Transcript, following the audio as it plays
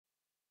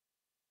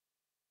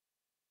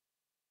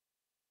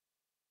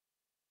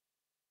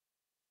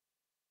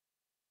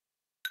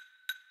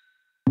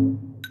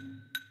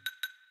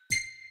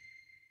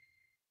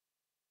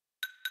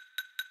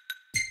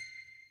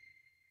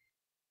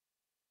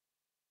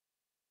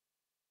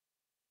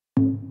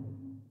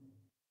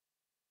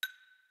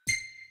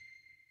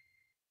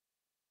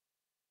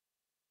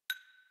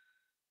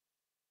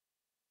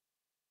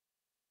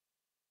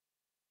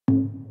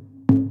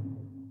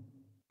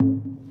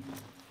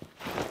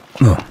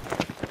Oh.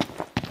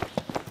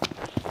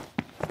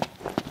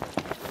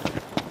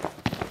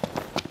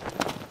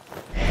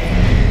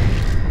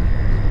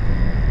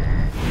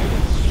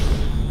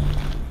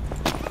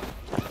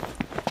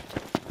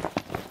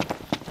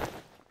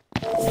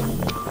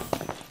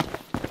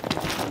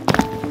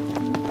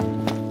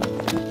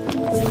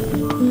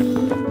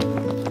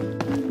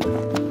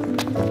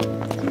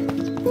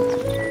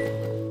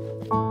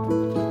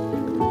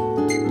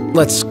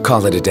 Let's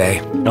call it a day.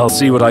 I'll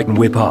see what I can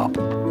whip up.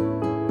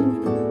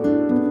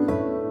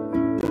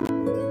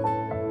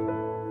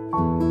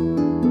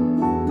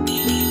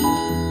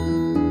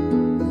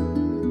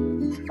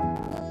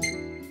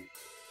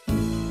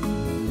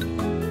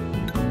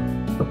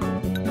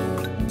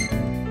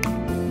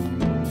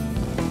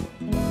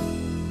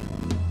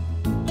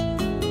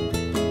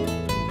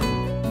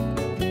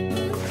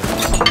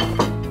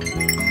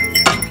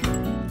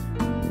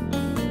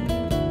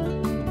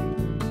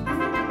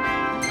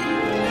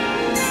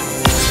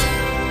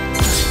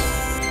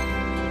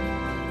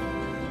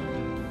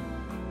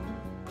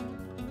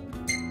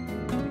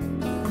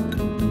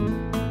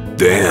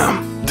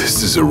 Damn,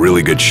 this is a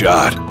really good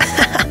shot.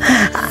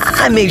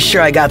 I made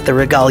sure I got the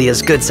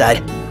regalia's good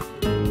side.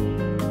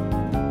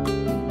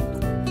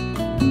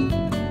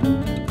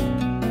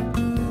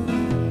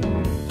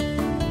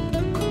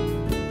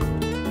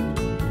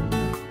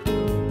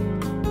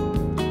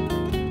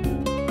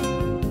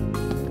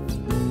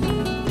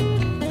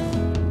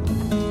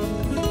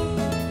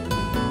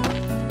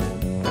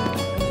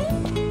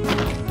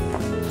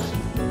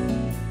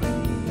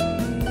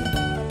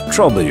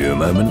 Trouble you a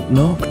moment,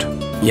 Noct?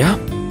 Yeah?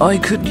 I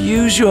could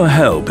use your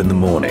help in the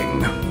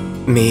morning.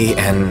 Me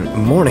and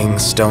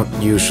mornings don't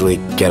usually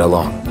get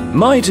along.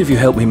 Might if you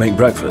help me make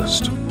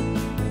breakfast.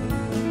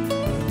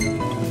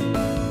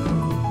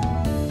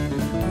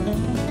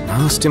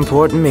 Most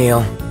important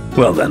meal.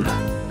 Well then,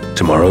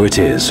 tomorrow it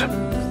is.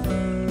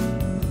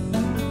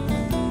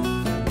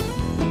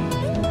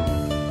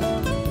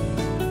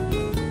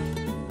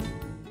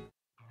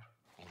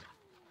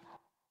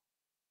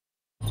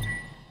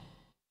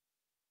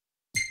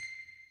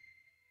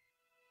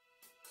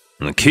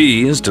 The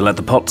key is to let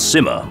the pot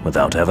simmer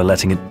without ever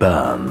letting it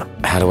burn.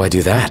 How do I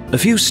do that? A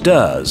few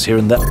stirs here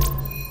and there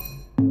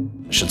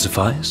should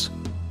suffice.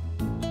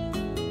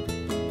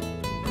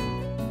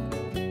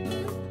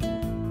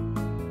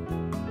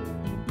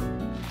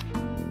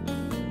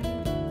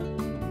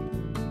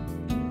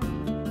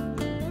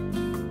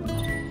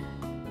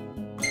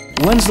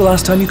 When's the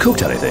last time you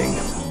cooked anything?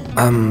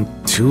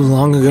 Too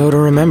long ago to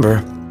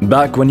remember.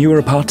 Back when you were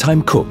a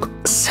part-time cook.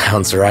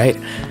 Sounds right.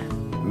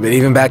 But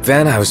even back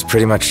then, I was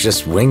pretty much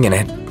just winging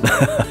it.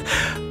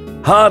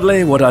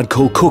 Hardly what I'd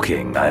call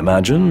cooking, I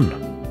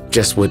imagine.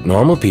 Just what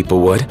normal people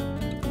would.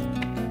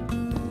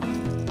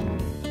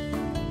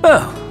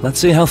 Well, let's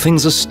see how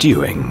things are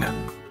stewing.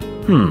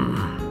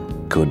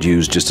 Could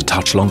use just a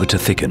touch longer to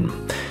thicken,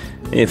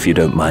 if you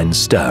don't mind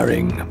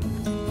stirring.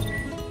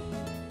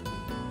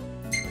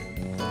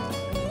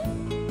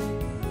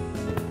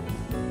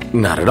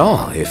 Not at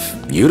all, if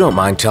you don't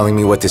mind telling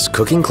me what this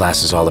cooking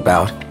class is all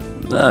about.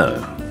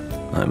 No,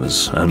 I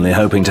was only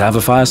hoping to have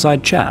a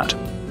fireside chat.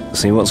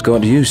 See what's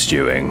got you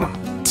stewing.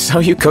 So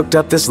you cooked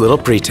up this little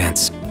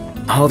pretense.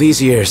 All these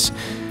years,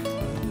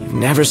 you've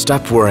never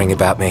stopped worrying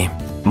about me.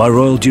 My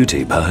royal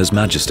duty per His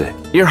Majesty.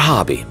 Your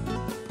hobby.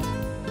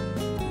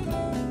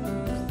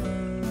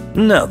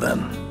 Now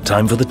then,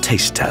 time for the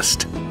taste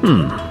test.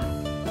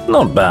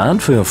 Not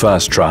bad for your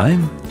first try.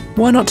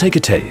 Why not take a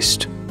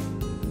taste?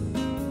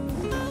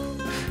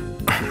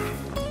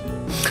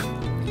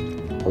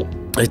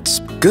 It's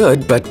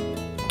good, but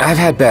I've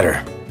had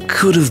better.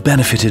 Could have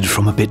benefited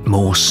from a bit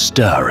more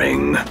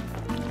stirring.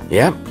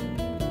 Yep.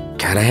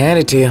 Gotta hand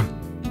it to you.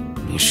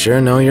 You sure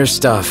know your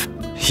stuff.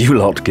 You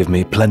lot give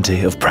me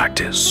plenty of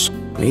practice.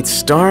 We'd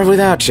starve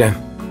without you.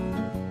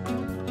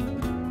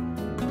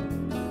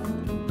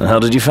 How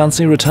did you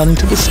fancy returning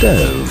to the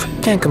stove?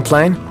 Can't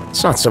complain.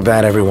 It's not so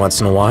bad every once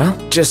in a while.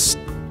 Just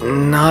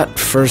not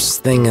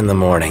first thing in the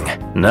morning.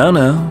 No.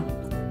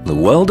 The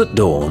world at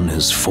dawn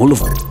is full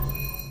of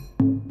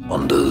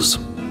wonders.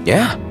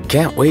 Yeah,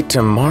 can't wait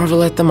to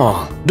marvel at them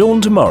all.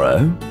 Dawn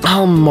tomorrow?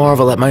 I'll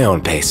marvel at my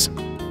own pace.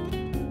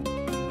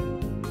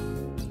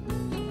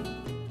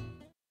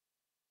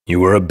 You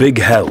were a big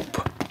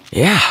help.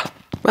 Yeah,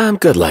 I'm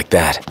good like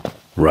that.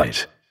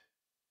 Right.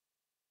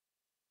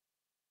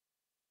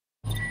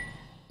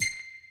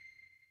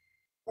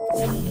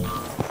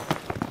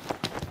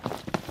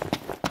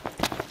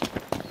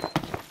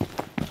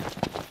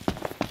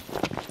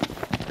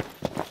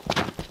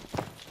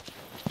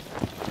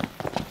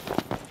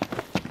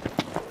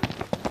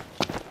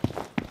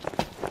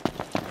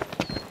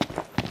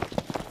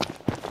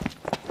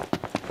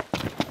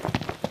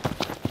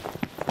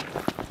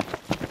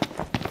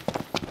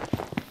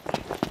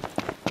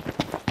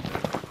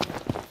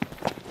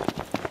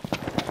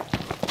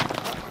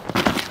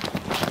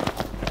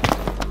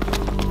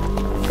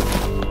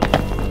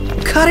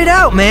 Cut it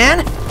out,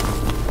 man!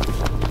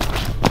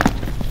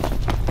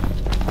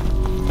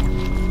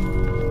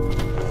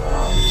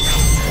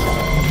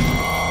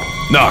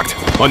 Knocked.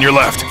 On your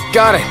left.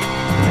 Got it.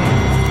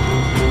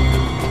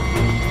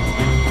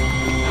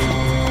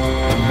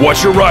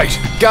 Watch your right.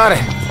 Got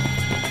it.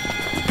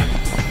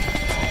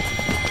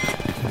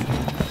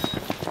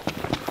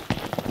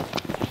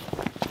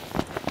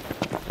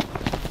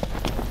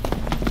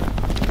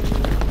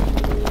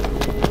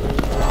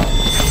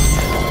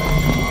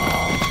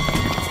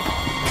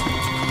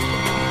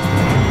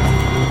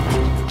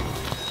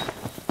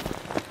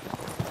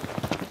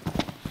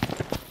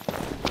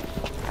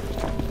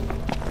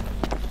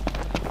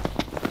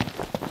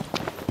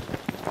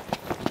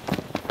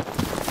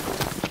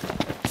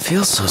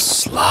 Feels so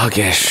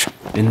sluggish.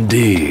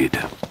 Indeed.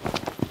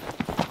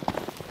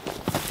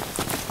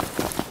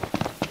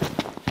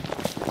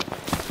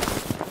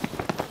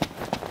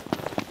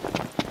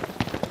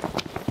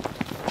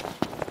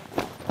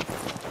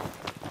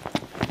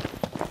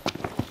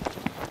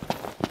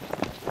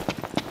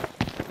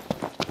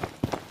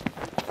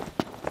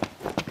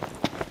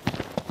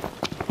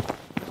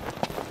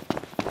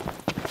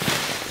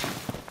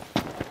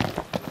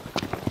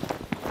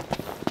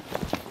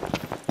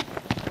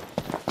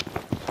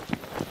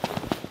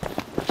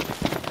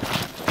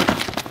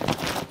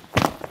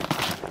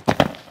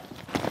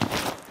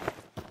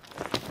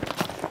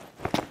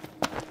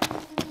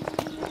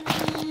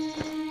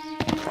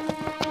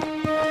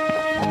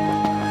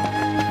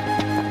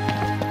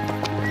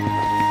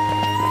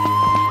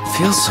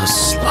 Feels so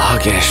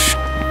sluggish.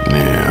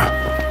 Yeah.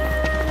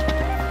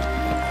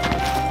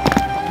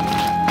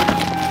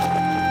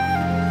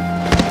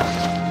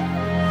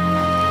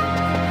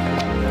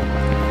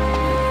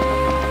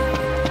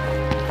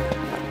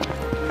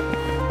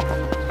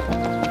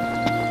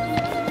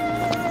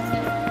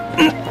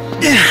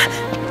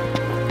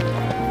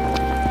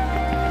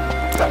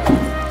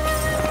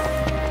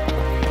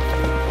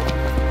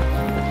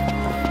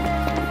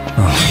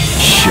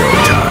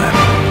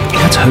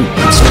 Let's hope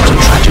it's not a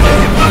tragedy.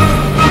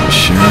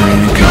 Sure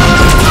ain't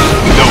coming.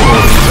 No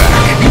holding back.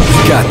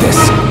 You got this.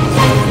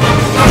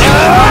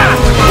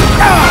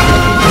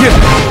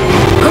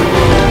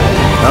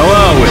 How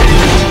are we?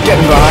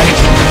 Getting by.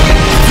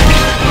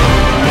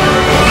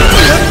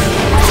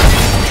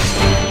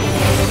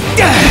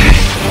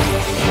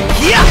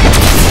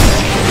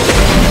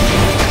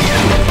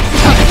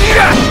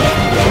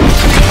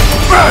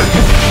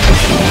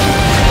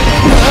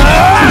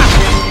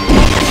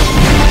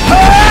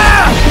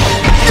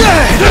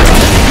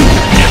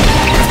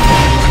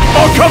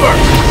 All cover!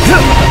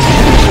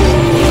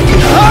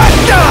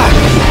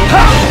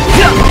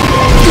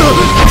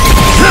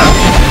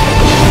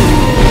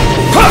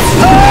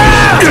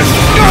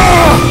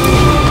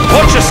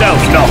 Watch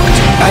yourself, Knocked!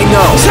 I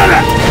know. Shut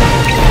up!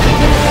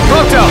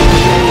 Proto!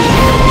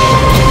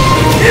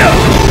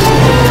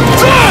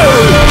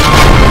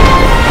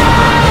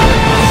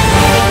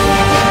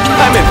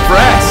 I'm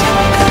impressed.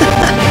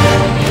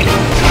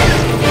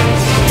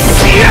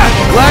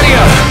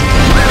 Gladio!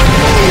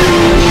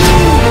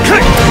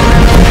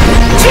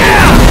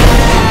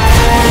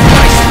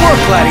 Nice work,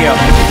 Gladio!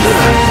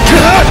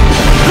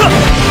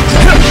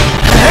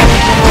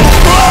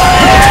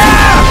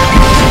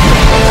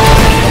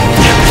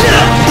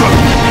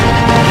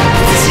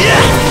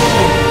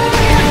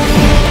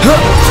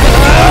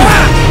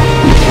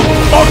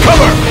 All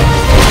cover!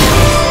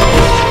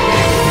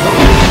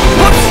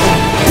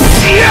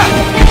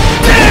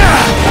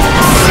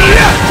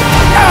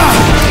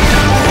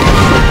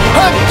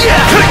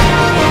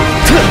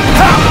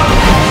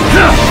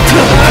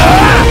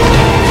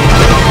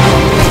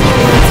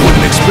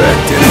 Wouldn't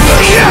expect any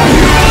less from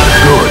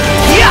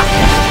you.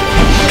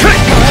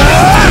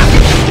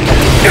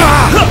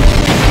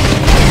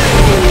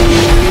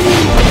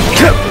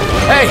 Good.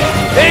 Hey,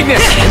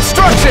 Ignis!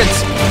 Instructions!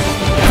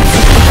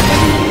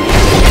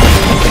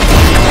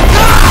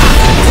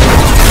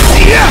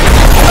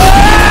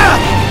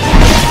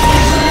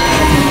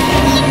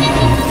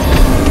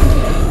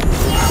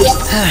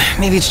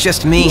 Maybe it's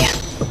just me,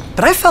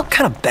 but I felt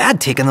kind of bad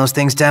taking those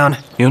things down.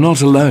 You're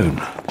not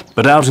alone.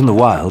 But out in the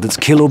wild, it's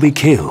kill or be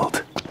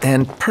killed.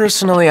 And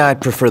personally, I'd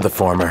prefer the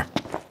former.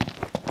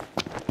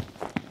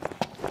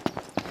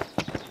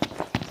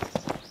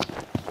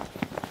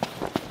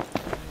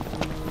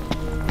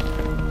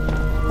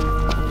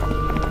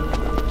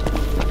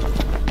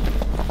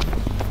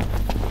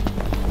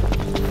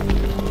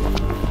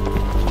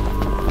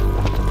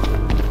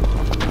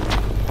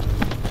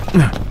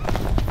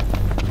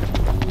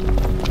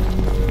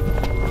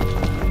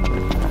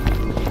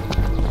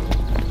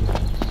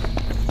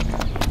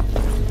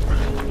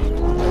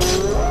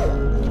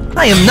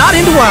 I am not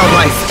into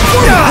wildlife.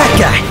 That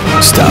guy.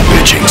 Stop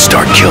bitching,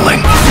 start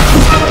killing.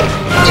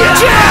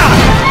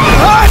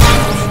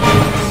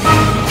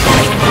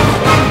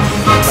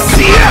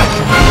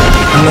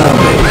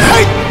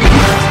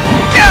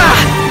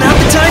 Not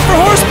the time for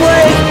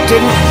horseplay.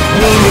 Didn't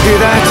mean to do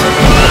that.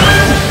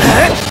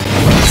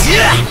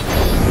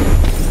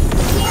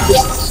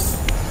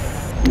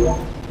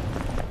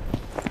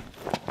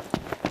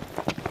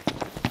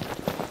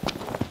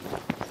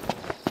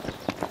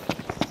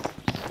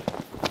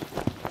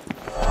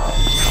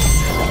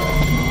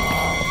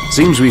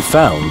 Seems we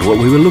found what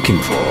we were looking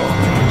for.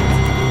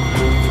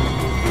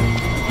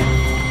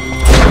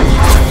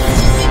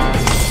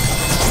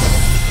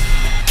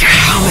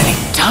 How many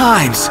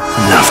times?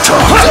 Enough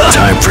talk.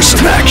 Time for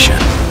some action.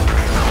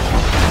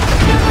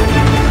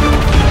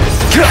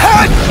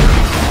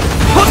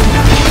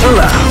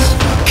 Alas,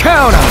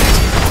 count on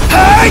it.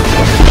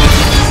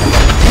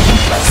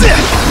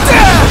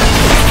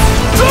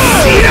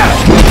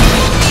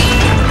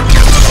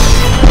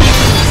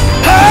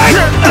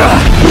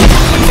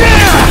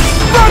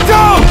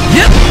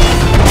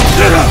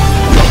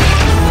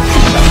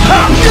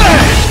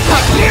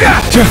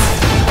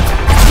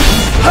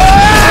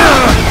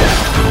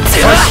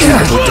 Fight you,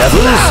 little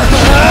devils!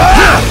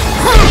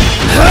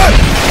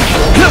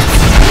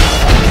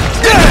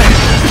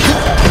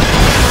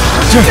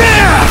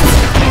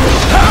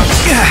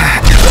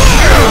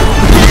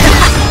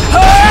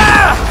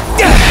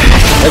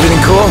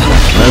 Everything cool?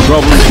 No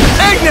problem.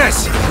 Ignis!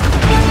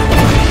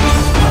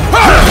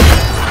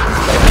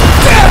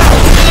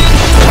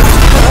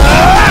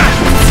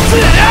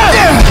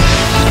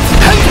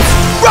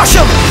 Rush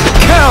him!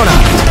 Count on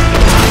it!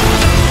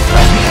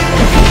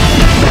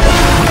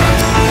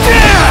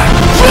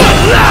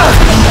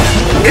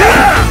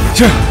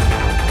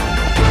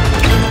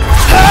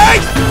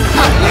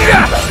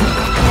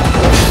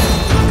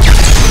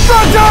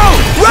 Fronto!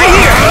 Right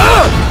here!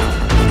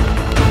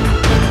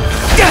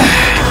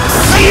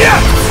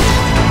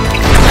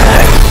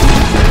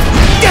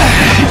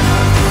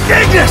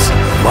 Ignis!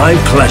 My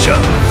pleasure.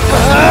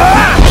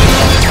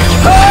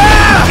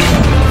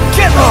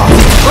 Get lost!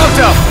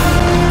 Fronto!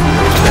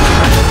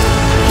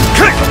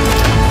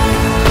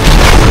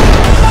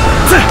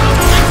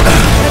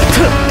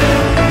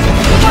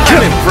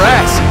 I'm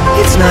impressed.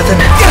 It's nothing.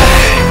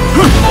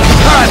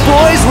 Alright,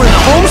 boys, we're in the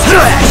home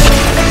stretch.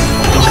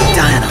 Don't be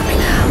dying on me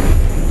now.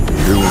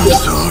 Everyone's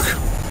talk.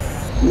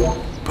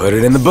 Put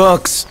it in the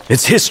books.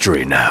 It's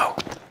history now.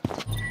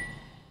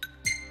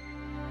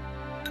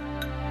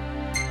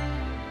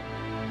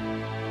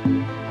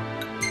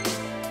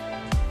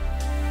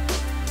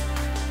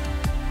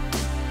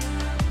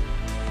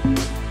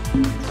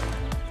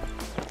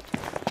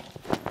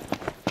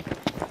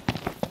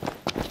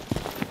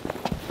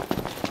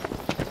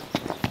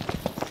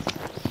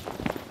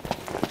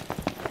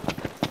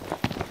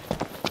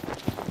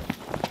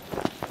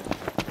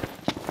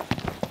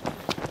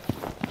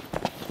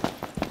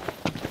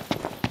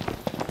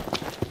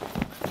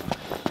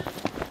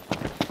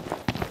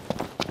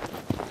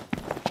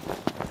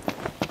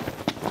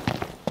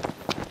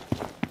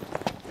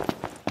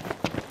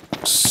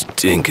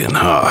 Stinking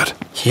hot.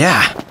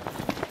 Yeah.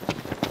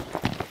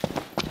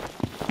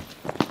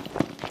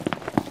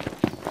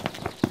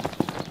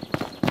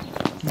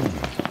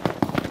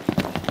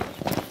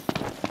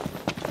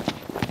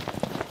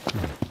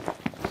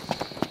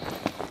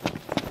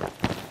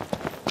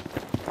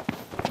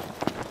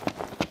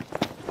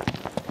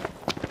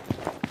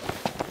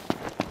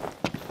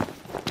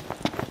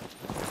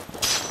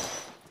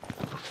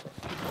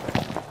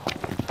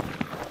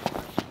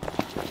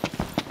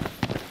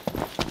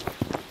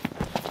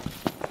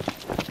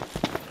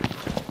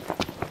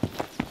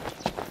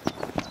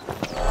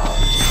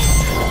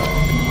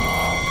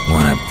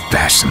 Wanna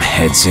bash some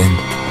heads in?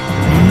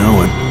 You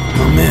know it.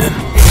 I'm in.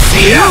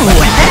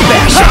 Ooh, head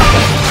basher!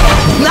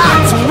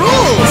 Lots of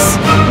rules!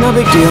 No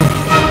big deal.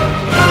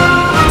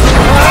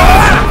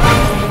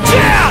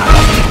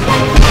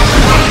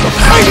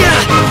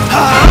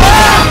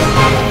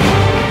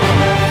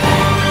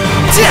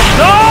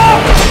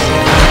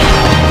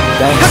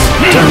 Thanks.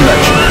 Don't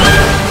mention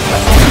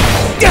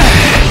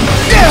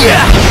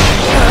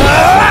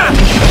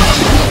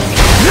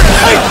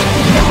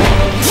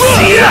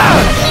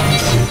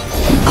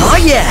Oh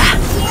yeah!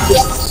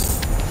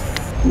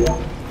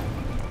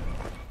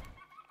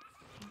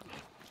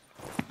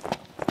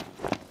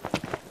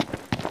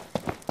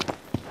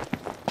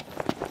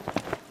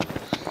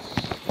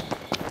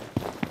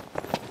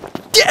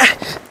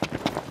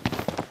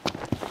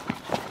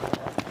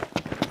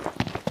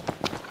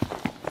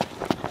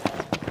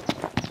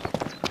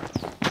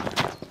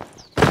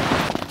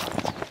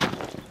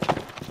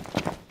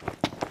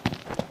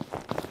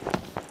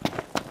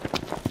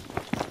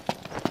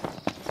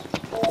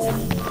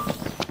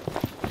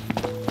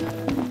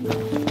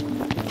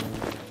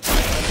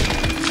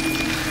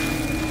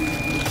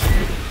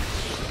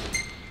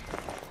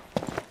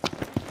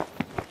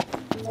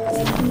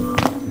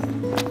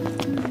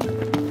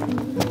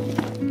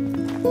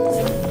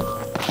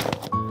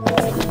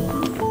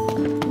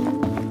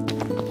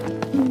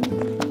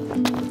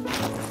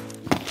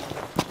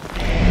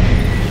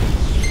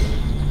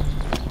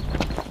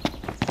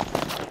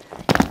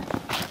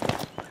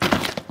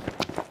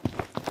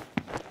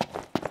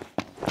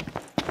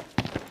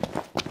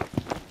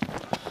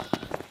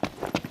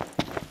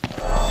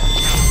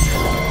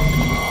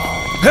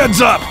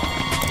 Heads up!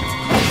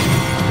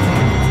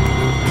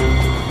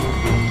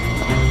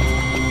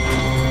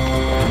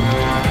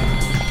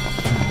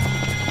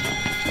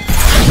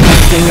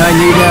 Thing I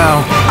need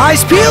now.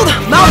 Eyes peeled,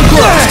 mouth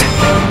closed.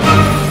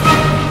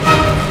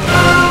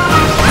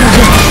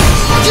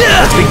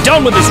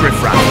 Done with this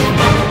riffraff!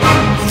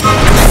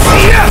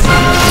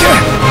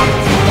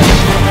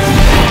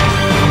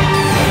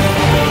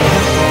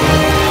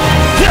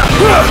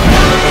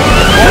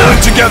 All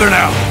in together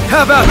now!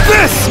 How about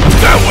this?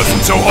 That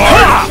wasn't so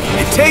hard!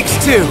 It takes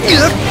two.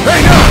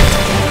 Hang on!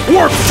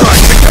 Warp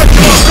strike to catch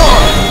you off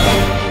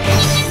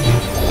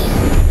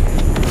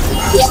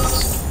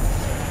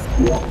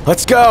guard!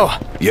 Let's go.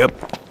 Yep.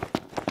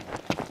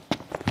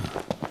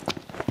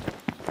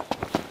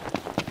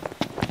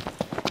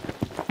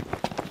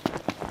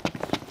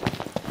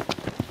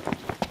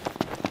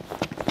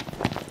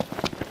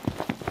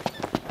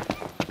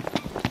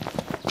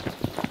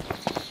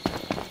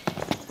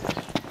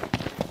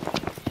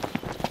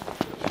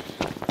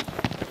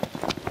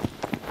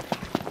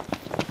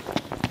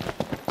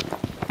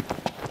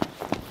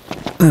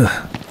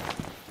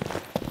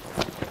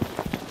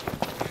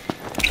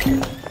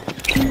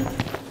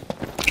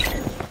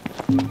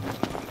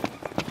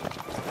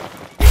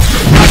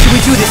 How should we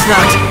do this,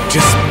 Noct?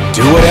 Just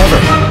do whatever.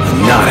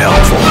 Not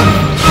helpful.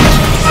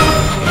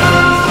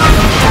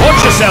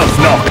 Watch yourself,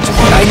 Noct!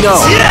 I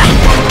know.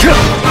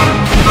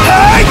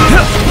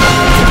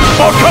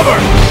 For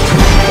cover!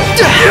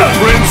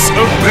 Prince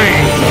of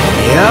Pain!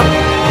 Yep.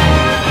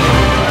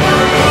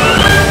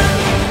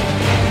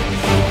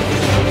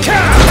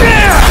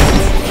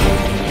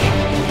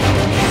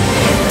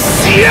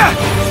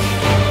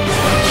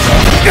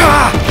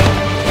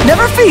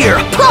 Never fear,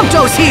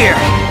 Prompto's here!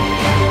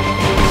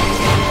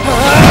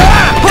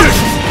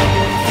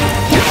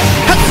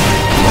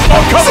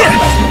 For cover!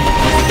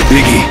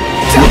 Biggie,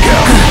 look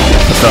out!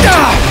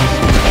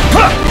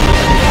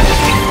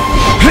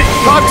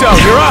 Prompto,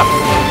 you're up.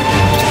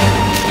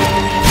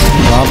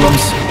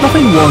 Problems?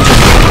 Nothing wanted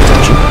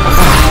attention.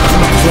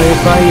 Play it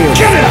by ear.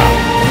 Get it out!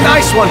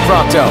 Nice one,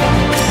 Prompto.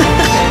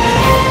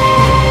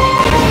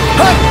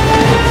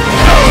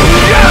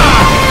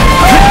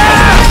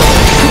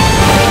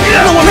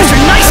 No one Mr.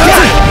 Nice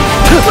Guy!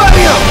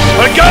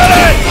 I got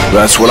it!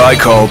 That's what I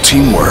call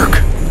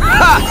teamwork.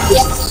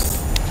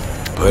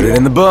 Put it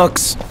in the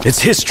books. It's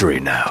history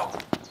now.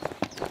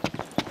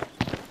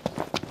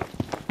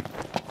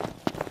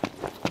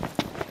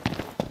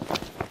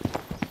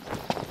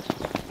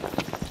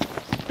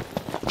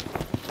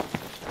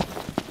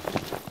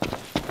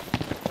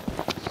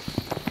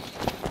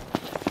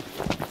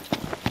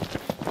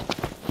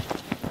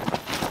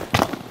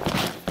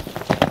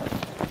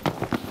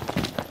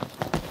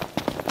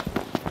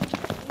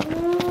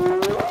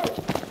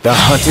 The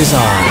hunt is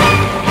on.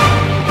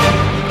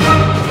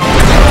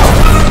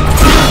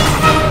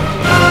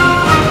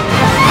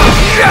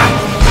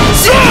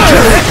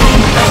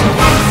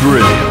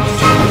 Brilliant.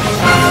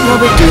 No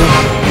big deal.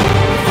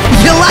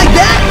 You like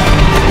that?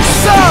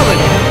 Solid!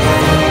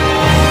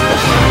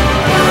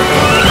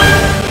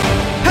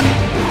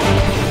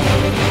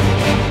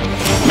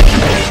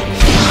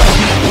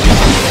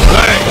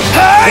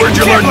 Hey! Where'd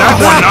you learn that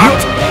one,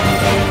 Noct?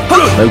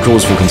 No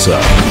cause for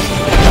concern.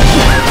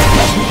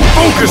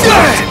 Focus,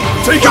 Noct!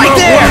 Take him Right out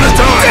there! one at a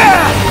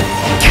time!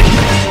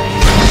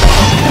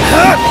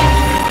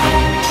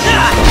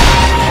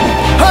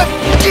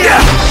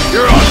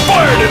 You're on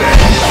fire today!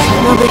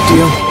 No big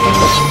deal.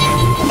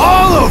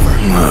 All over!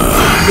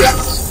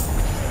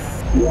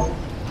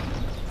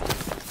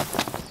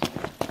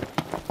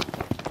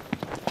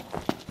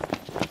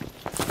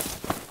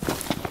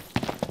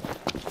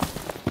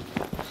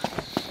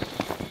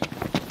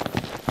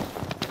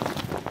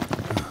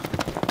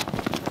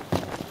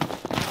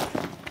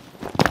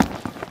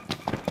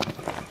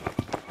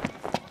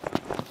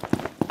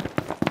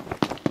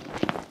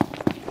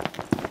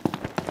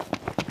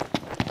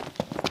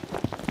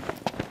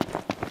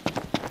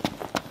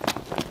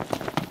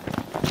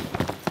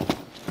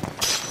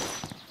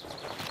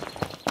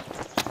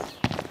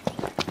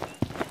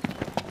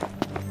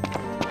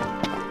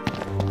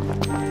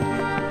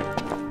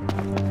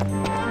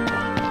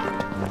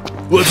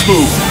 Let's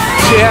move!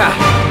 Yeah.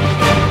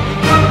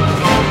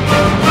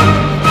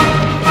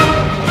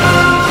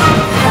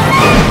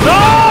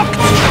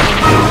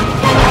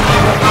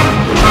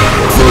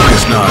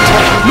 Focus, Noct.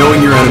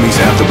 Knowing your enemy's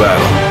half the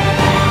battle.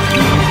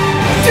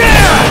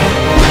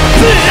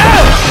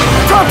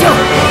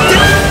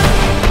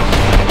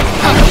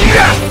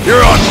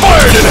 You're on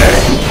fire today!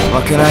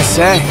 What can I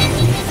say?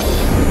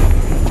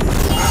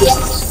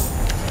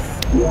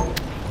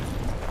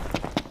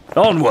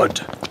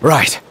 Onward!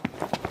 Right.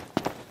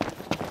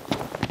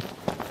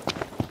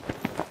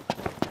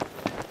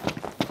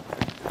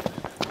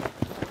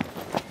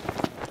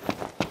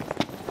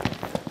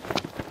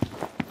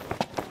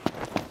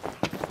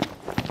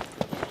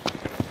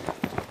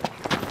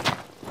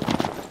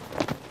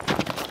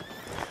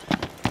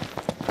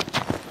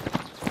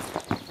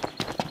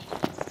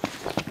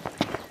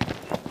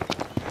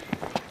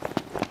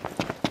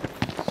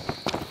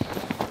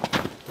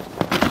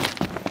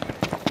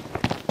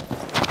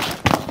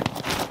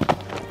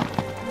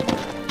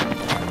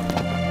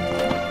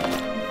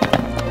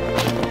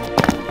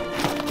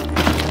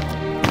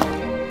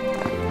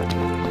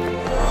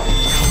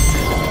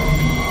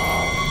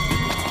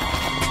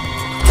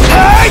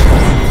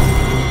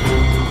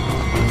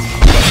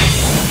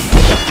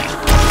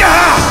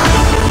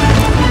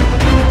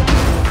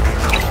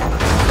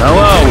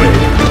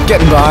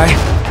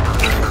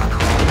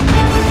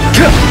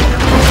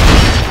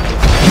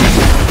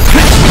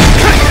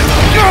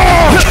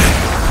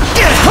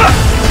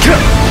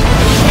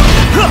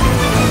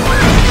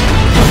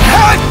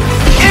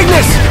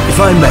 if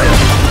I may.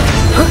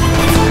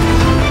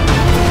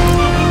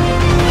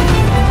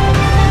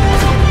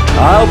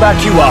 I'll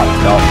back you up,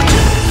 Noct.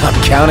 I'm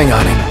counting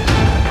on him.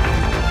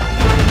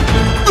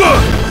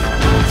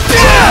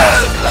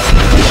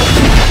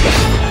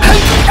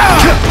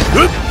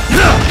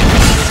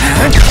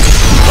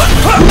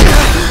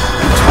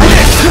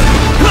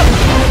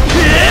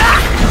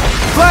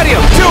 Gladio,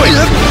 do it!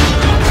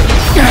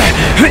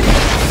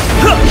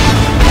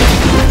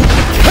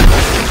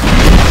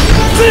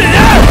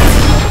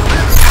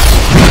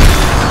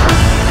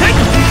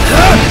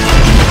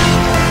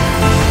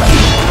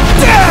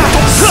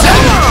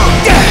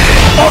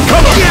 I'll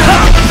cover!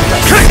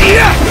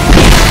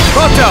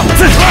 Pronto!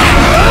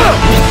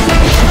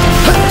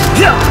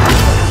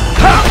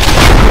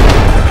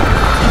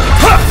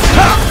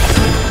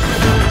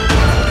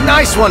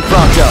 Nice one,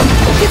 Pronto!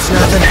 It's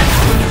nothing.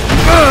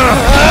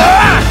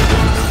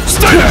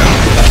 Stay there!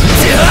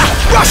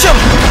 Rush him!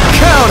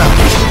 Count him!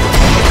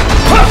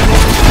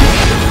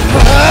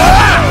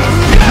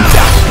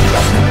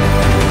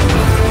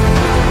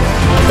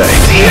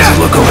 Hey, let's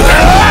look over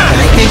there.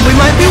 I think we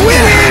might be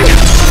winning!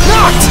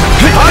 Knocked!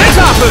 On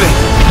top of it!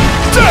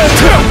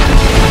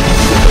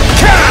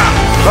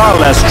 Far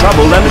less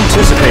trouble than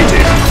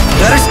anticipated.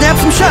 Better snap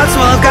some shots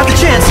while I've got the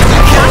chance.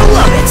 Gotta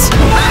love it!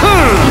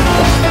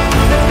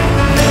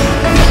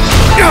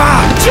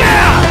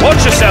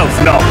 Watch yourself,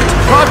 Noct.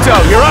 Pronto,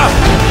 you're up!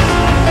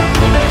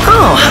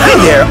 Oh, hi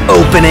there,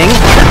 opening!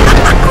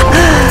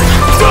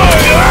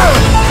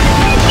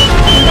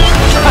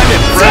 I'm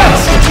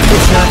impressed!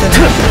 It's nothing.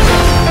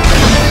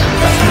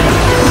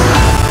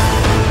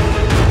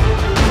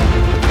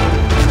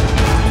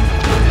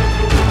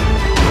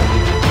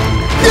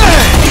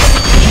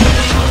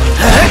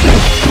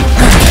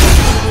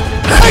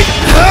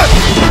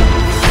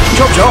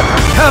 Jojo,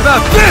 how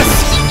about this?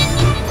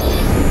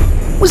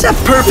 Was that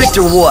perfect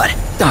or what?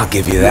 I'll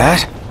give you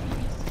that.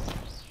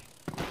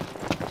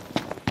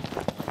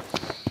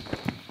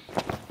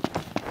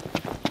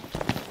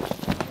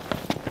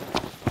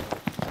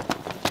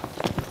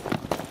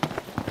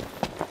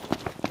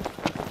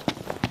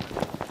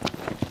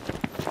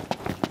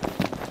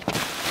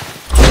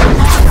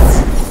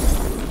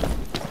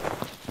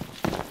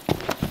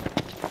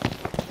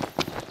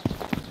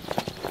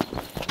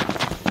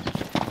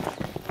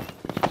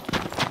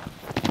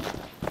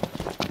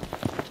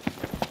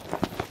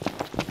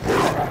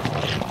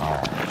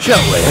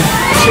 Shall we?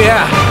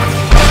 Yeah.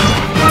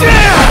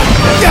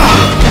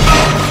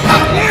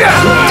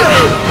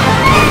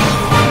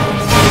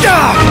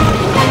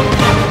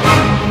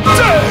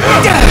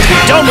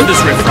 Done with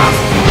this riffraff.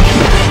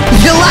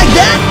 You like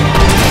that?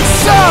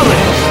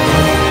 Solid!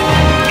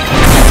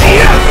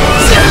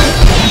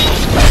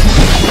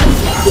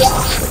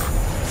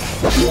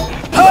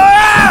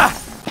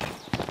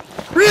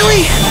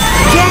 Really?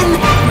 Again?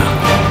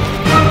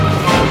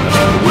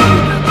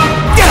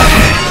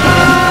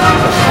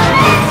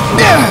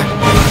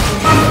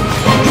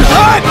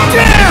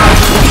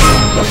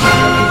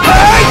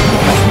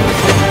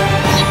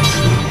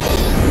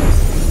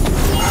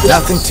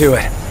 Nothing to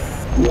it.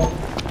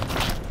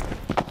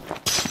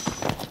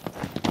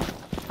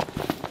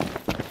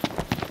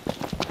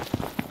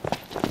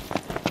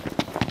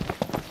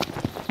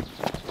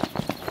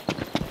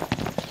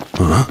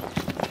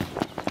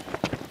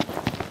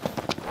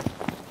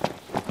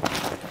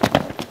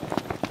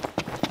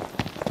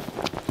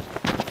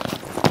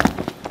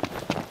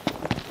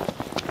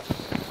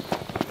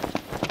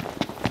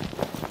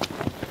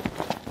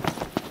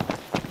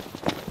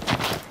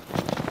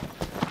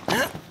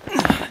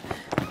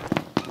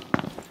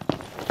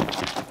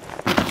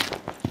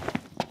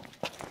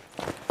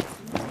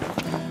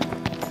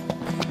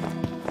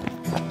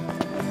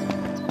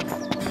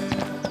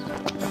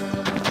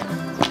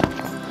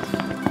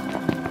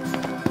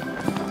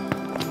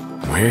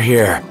 We're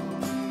here.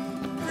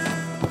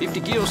 50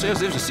 Gil says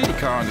there's a city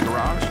car in the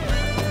garage.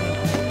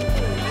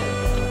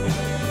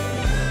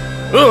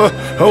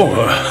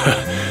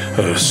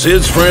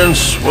 Sid's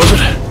friends, was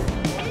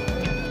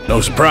it?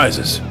 No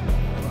surprises.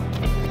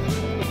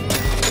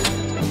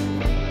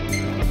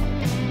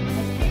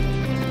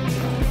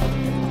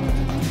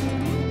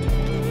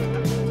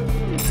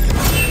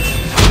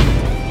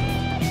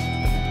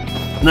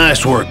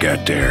 Nice work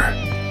out there.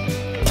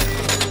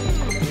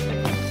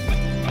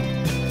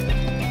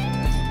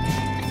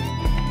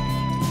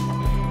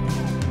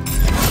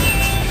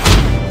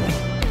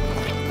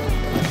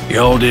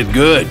 Y'all did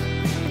good.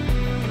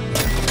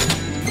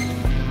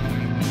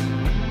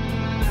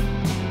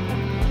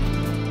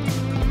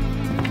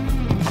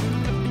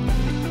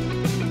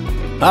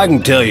 I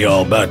can tell you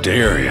all about the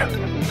area.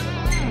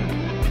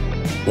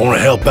 Want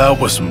to help out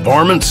with some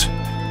varmints?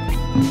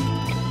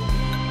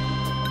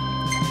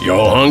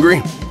 Y'all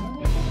hungry?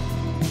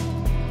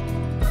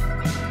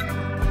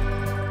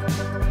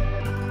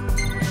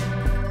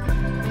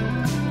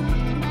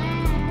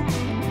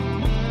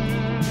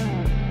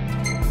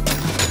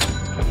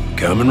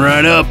 Coming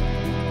right up.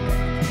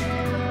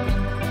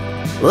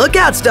 Look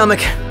out,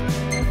 stomach.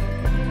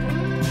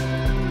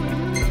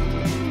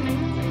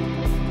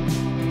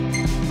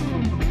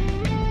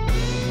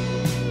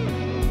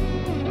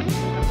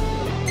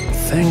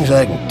 things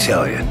I can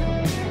tell you.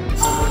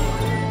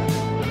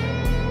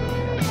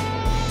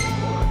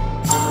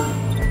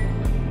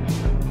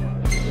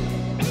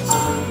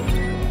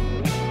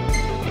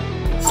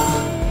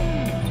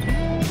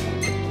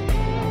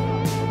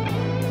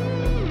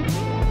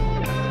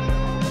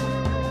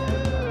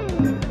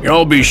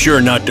 Y'all be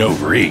sure not to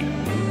overeat.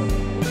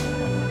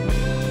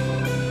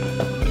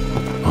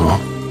 Huh?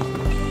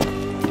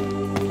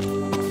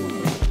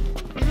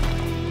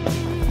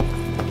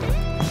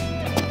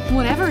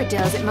 Whatever it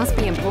does, it must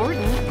be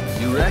important.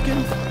 You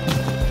reckon?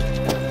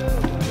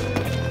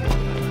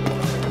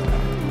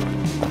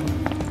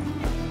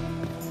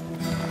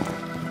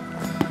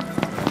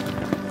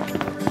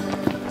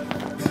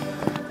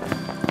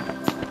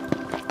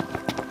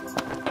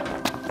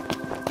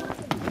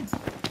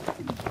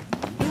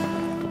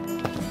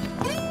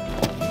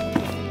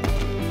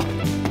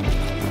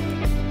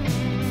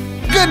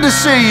 Good to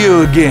see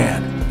you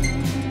again.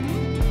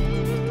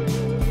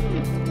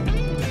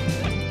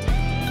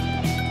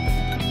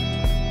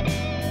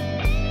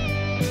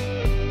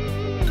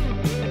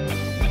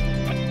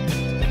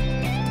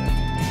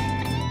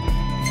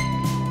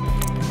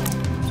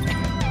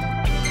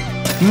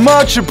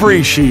 Much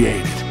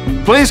appreciated.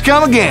 Please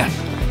come again.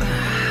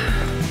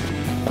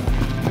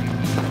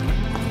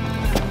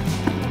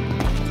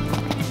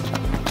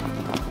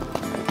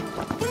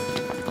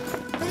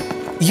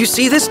 You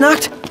see this,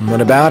 Noct?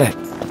 What about it?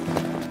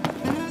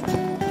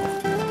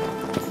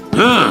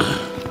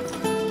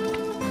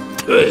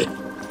 Good.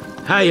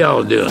 How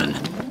y'all doing?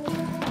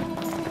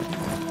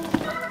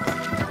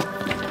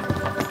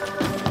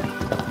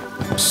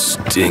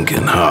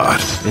 Stinking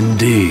hot,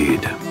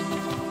 indeed.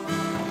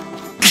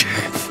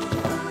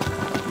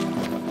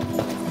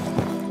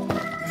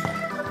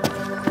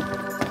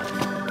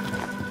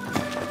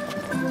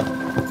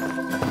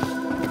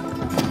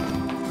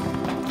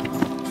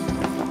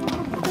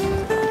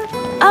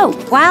 Oh,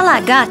 while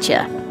I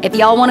gotcha, if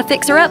y'all want to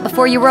fix her up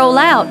before you roll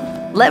out,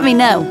 let me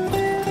know.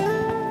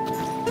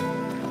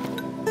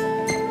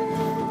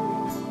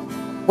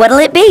 What'll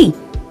it be?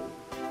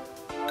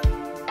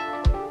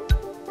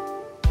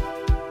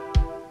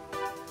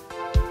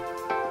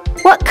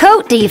 What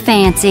coat do you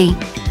fancy?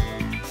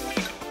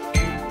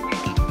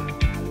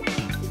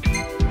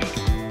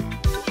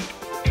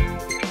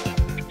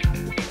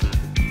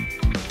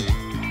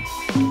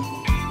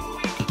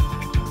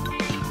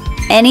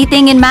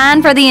 Anything in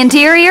mind for the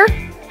interior?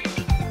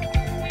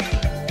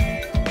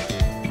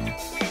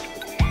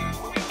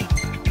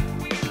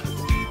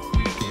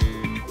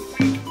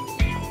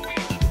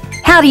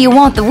 How do you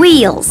want the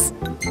wheels?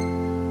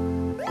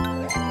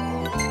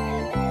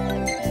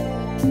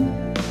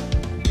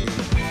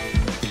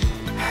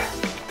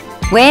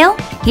 Well,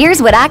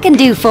 here's what I can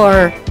do for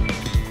her.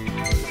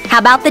 How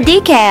about the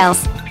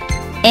decals?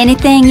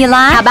 Anything you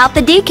like? How about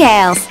the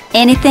decals?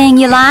 Anything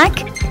you like?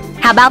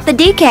 How about the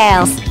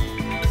decals?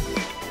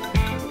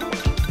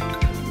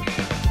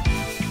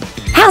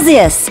 How's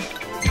this?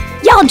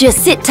 Y'all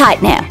just sit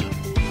tight now.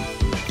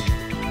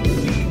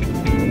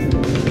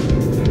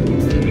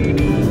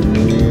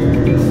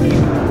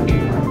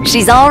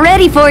 She's all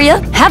ready for you.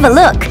 Have a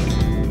look.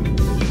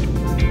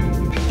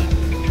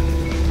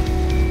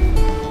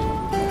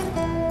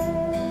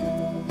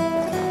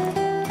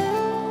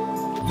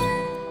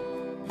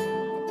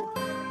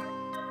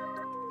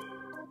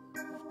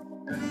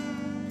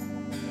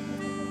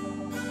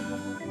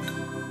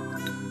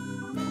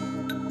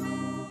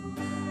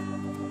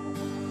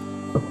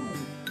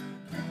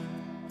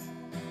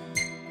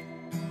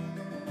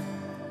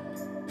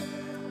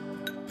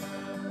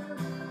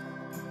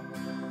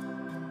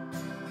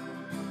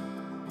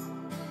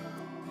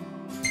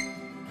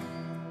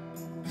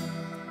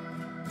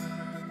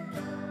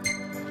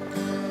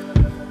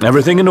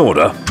 Everything in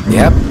order?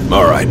 Yep.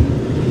 All right.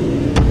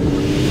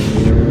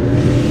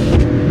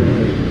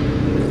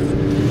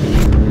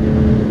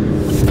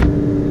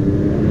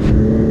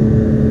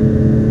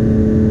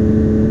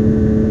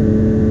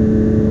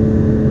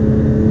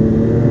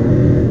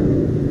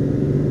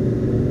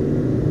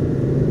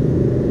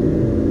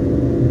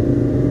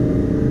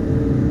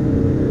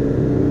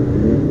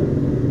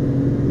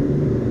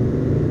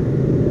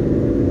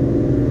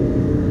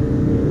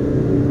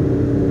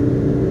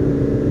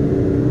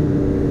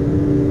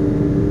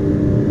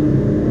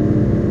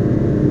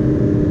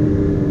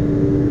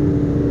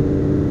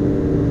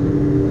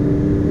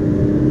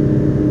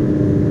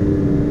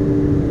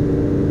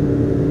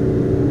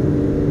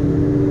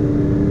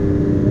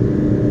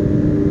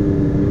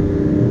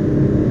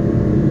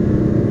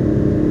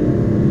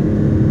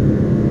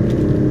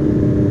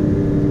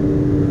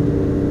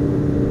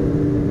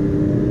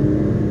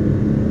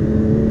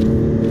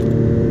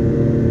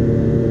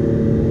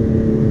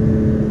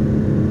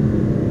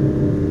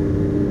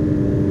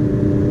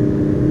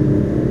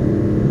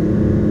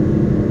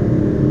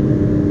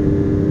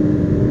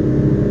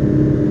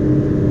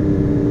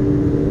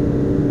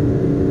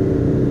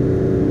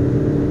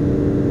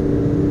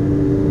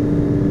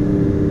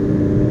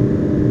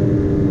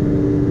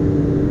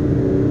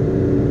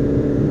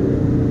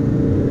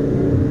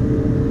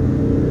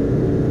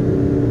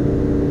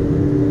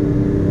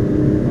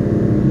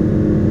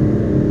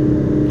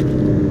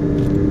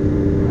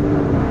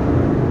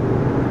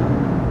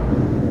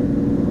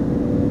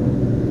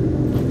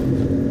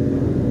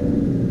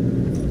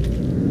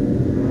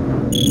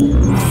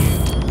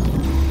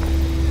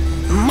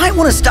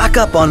 want to stock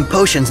up on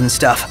potions and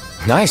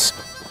stuff. Nice.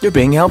 You're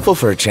being helpful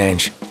for a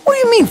change. What do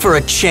you mean for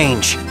a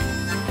change?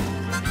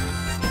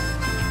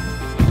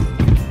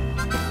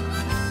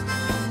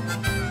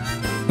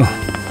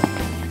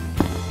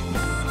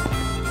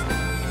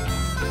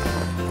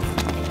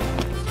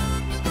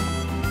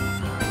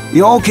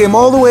 You all came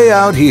all the way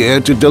out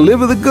here to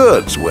deliver the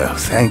goods. Well,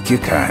 thank you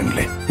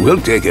kindly. We'll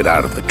take it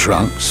out of the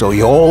trunk, so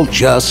you all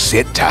just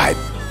sit tight.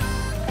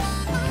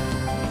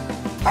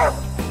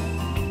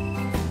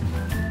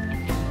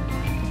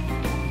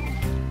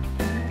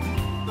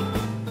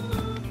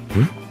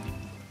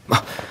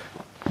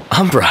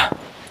 Umbra.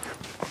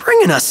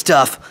 Bringing us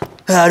stuff.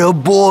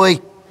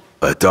 Attaboy.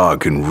 A dog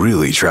can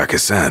really track a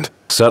scent.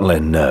 Certainly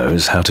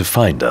knows how to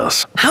find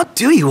us. How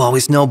do you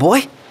always know,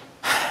 boy?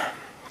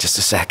 Just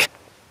a sec.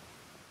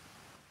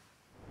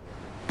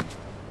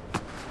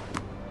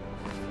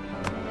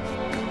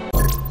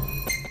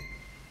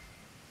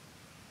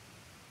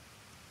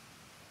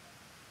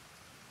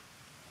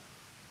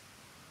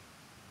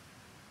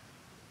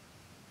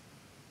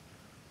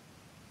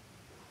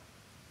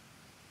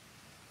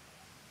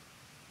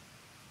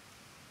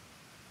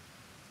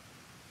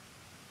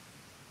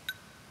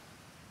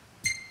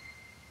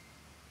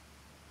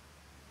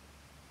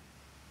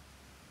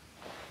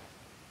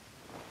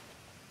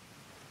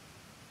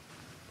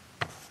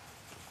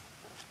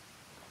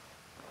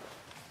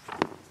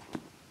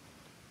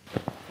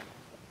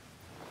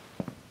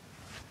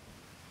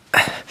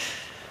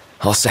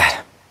 All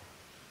set.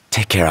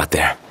 Take care out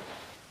there.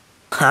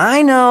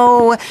 I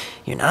know.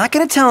 You're not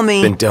gonna tell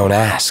me. Then don't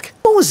ask.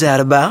 What was that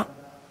about?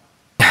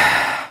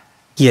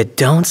 You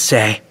don't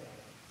say.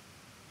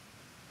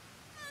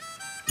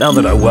 Now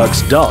that our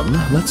work's done,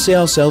 let's see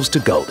ourselves to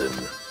Golden.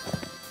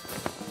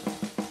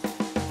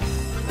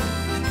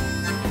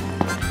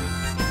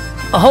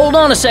 Hold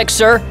on a sec,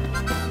 sir.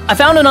 I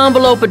found an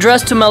envelope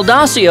addressed to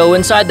Meldacio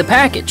inside the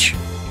package.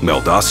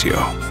 Meldacio?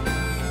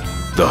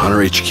 The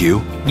Hunter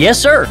HQ? Yes,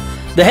 sir.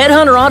 The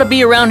headhunter ought to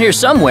be around here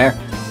somewhere.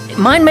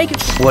 Mind making...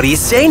 What do you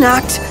say,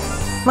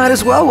 Noct? Might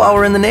as well while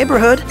we're in the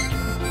neighborhood.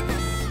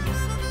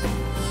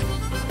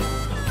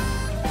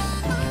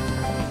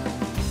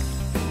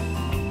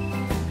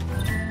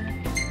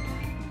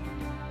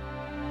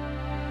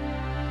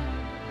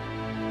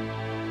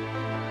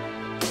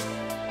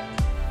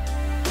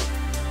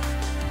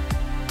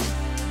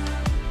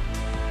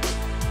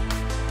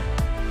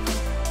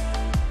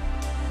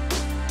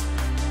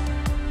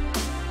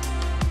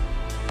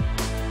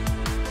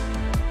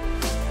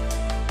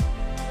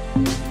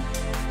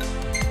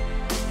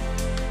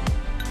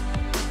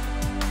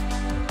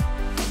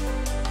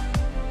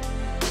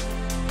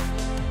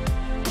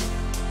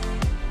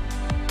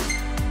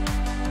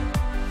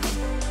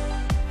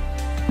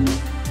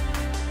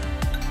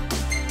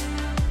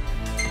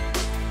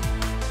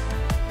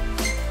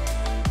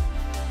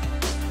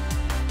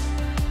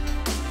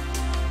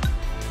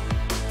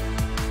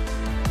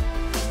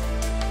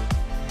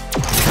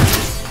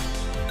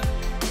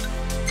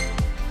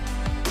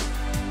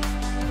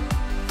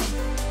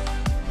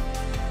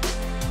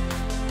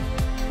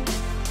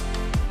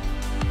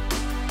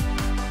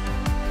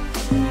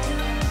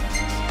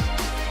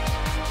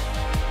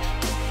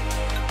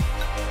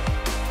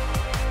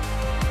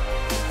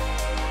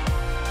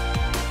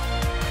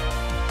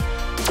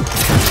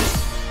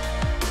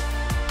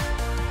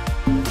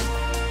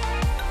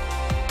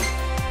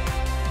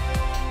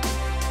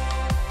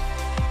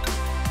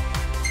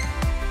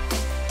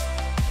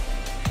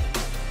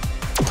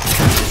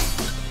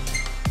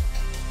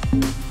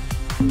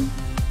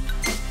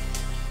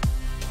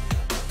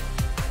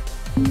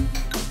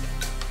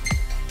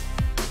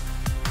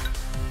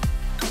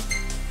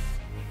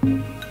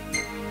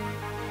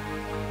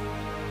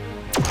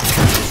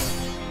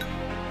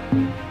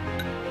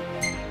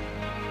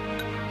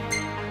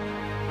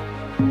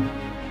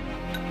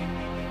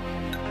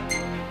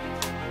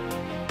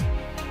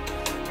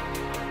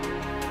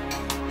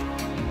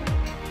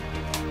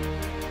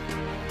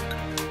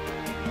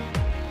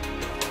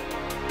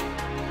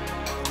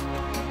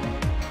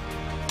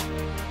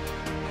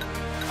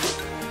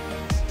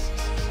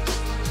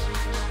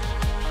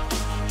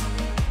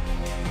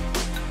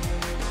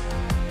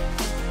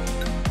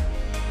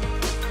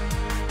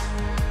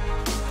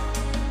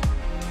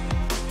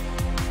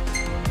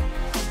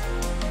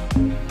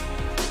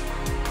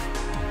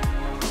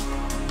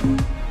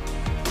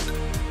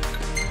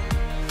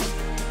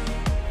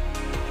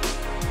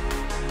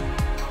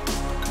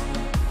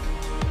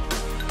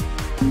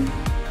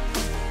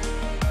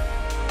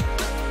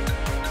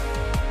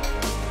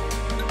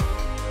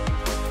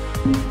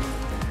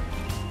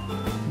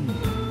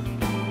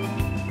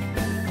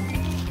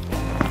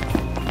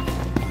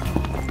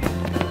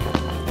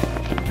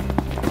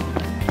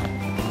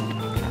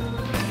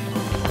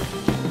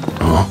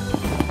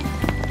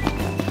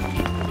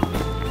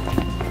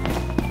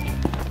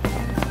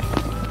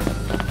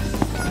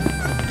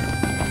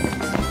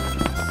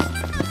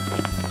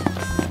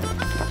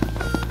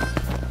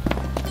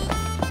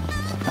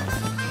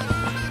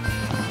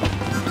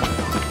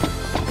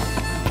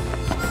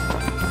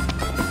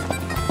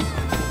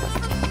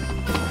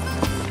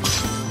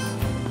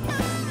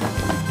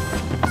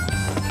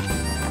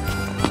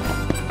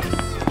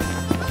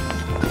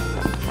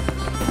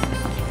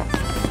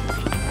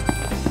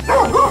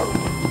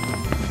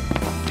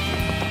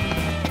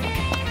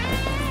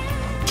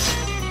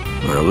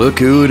 Look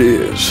who it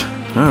is.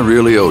 I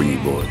really owe you,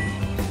 boy.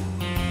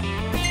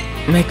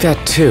 Make that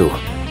 2.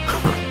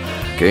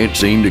 Can't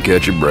seem to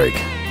catch a break.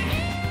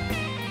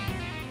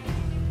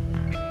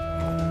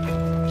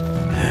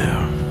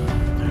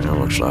 Yeah,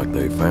 looks like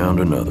they found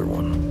another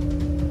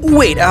one.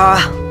 Wait,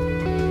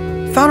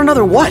 found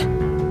another what?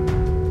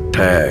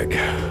 Tag.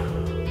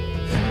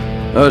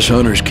 Us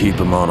hunters keep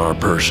them on our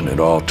person at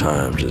all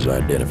times as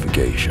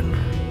identification.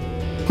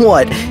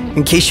 What,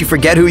 in case you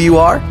forget who you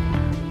are?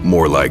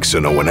 More like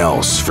so no one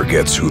else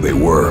forgets who they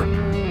were.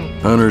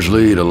 Hunters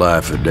lead a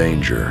life of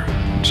danger.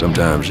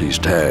 Sometimes these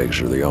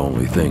tags are the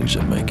only things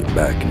that make it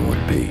back in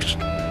one piece.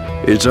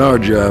 It's our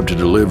job to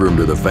deliver them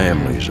to the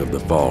families of the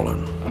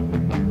fallen.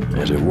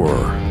 As it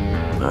were,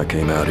 I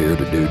came out here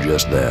to do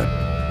just that.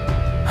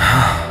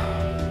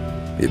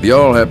 If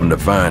y'all happen to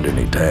find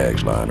any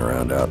tags lying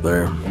around out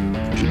there,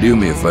 would you do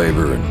me a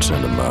favor and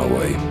send them my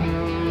way?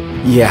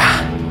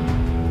 Yeah,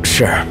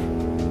 sure.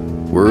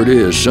 Word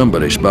is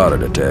somebody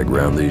spotted a tag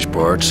around these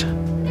parts.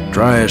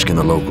 Try asking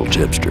the local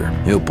tipster.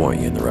 He'll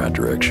point you in the right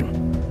direction.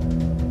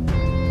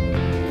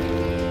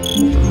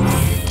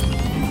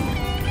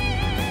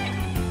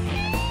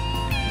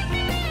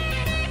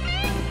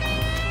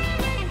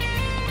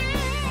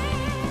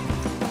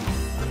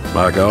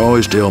 Like I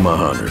always tell my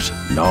hunters,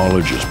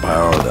 knowledge is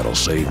power that'll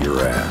save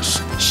your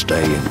ass.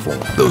 Stay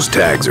informed. Those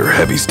tags are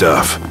heavy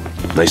stuff.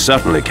 They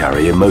certainly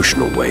carry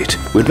emotional weight.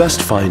 We'd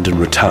best find and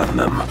return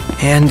them.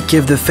 And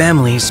give the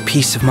families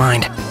peace of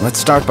mind. Let's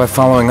start by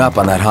following up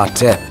on that hot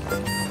tip.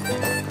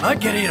 I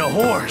could eat a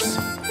horse.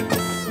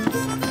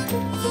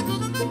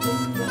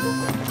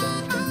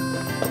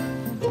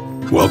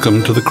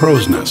 Welcome to the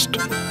Crow's Nest.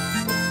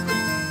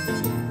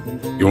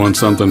 You want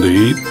something to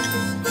eat?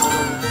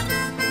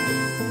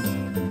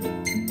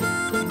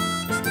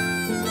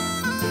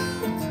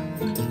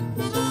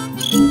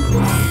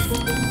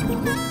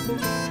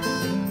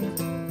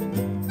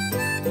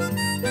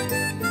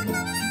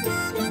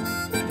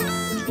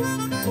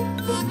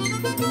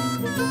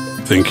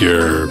 Think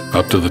you're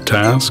up to the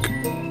task?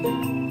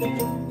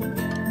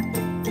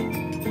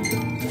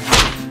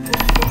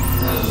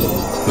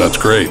 That's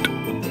great.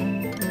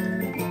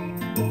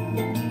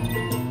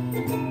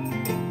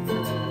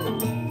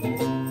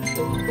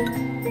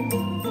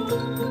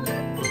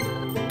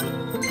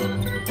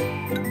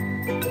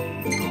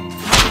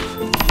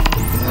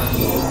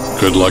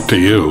 Good luck to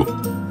you.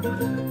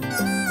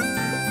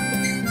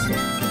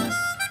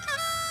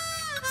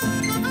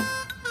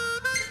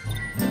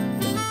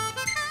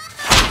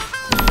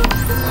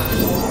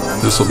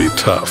 This'll be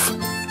tough.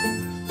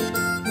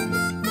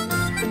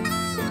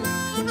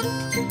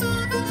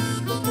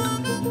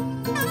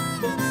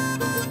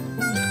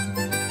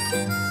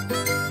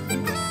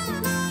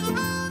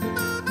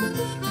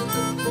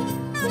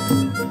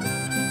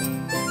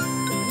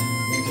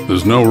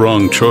 There's no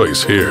wrong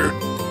choice here.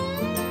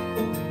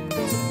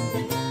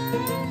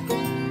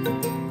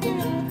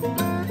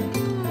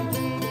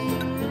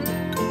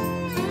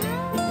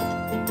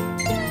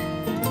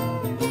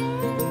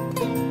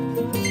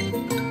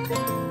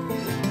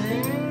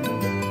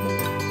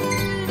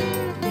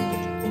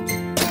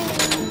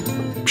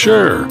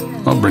 Sure,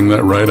 I'll bring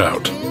that right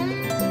out.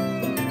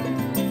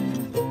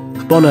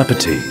 Bon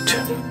appetit.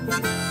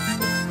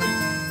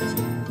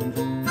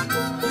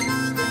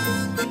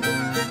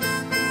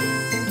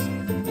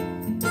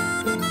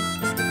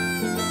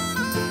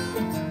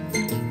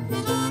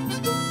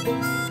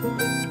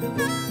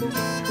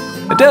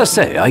 I dare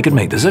say I could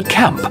make this at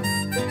camp.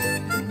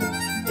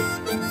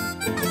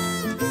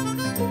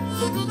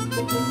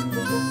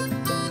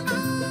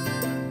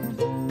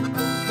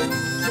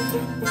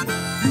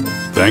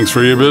 Thanks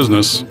for your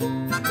business.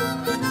 Man,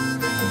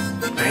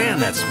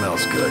 that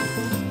smells good.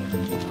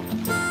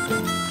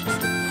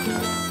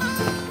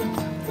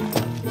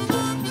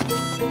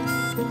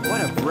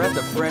 What a breath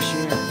of fresh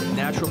air.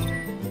 Natural.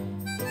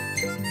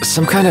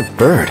 Some kind of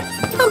bird.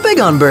 I'm big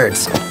on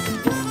birds.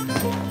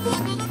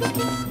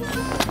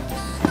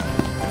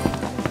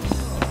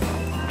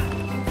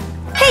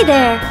 Hey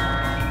there!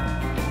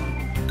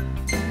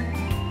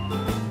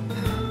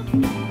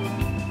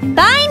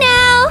 Bye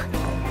now!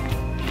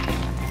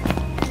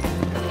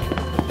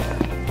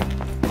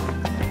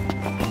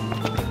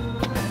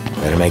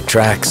 Better make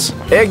tracks.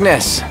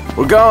 Ignis,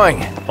 we're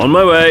going. On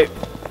my way.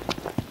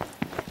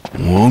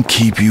 Won't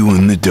keep you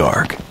in the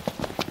dark.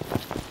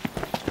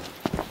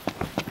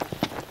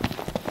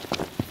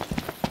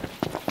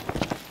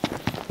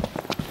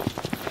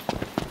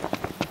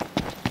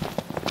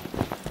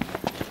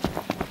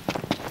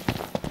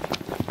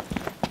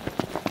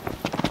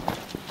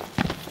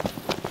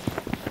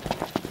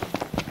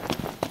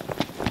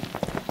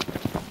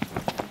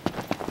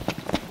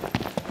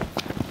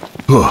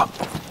 Huh.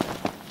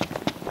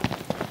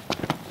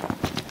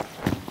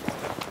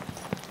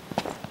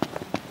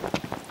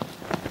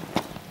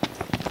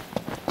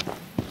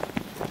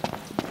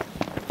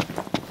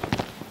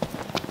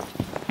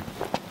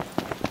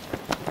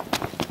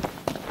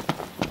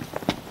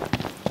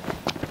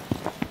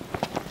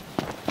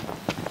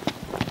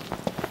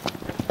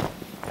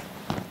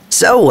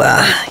 So,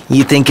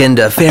 you thinking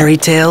to fairy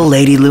tale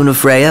Lady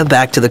Lunafreya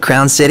back to the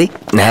Crown City?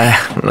 Nah,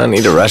 no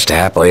need to rush to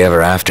happily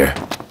ever after.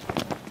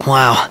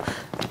 Wow.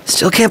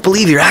 Still can't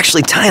believe you're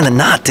actually tying the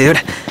knot, dude.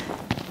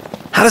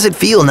 How does it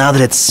feel now that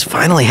it's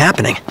finally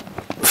happening?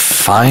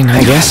 Fine,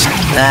 I guess.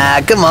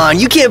 Ah, come on,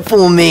 you can't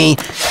fool me.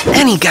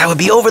 Any guy would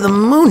be over the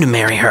moon to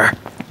marry her.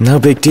 No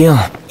big deal.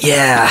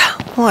 Yeah,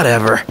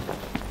 whatever.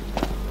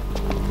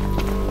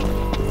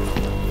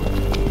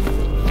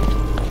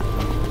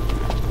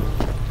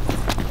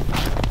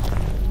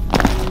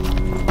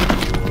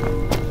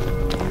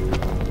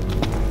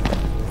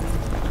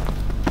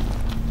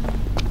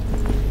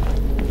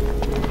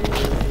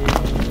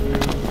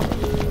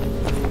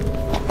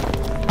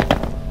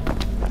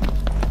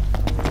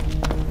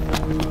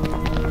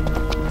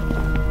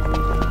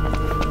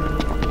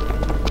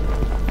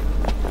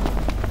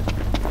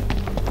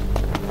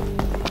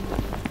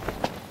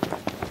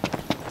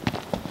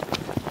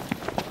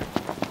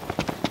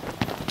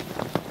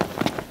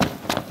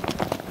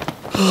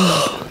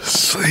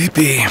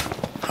 Sleepy.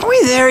 Are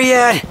we there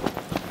yet?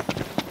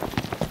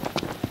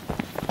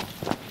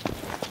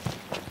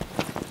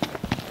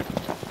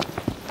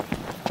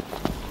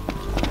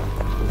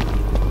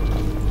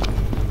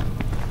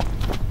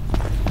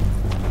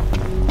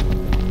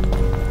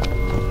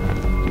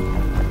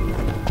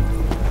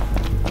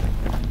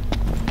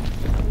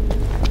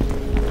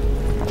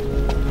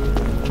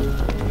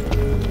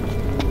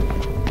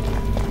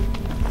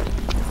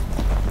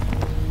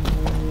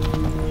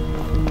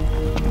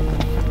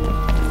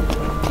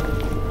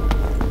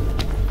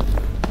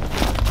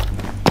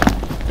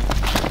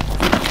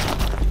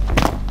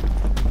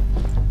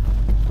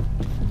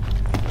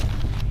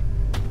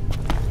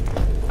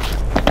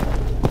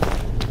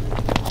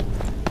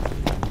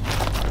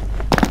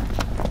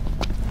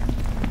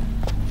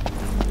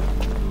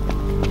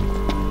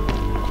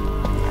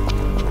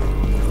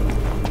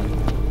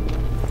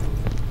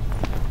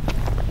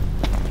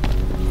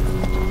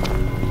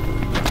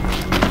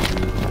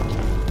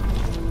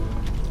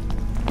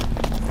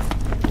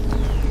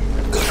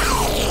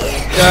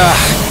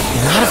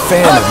 Not a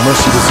fan of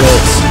mushy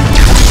desserts.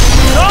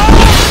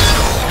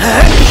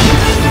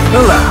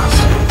 Alas,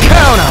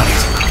 count on it.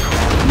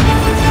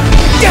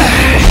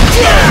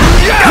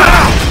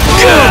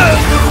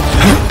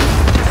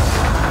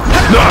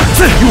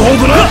 You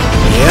holding up?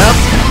 Yep.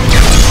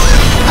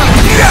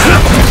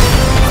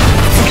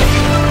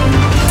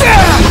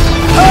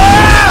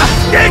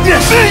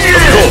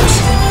 Of course.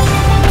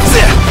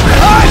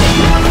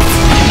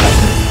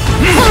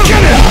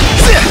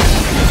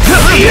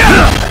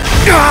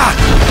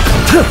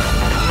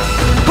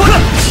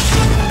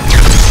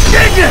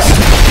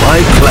 My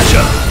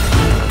pleasure.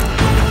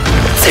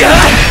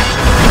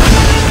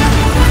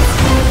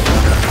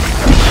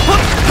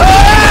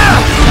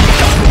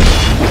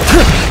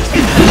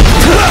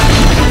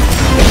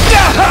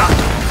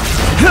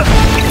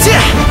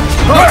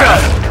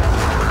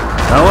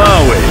 How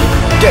are we?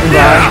 Getting by.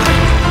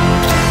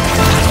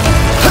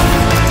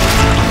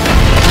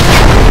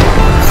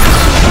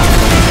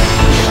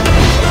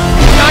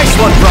 Nice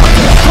one,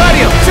 Proctor.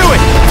 Gladio, do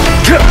it!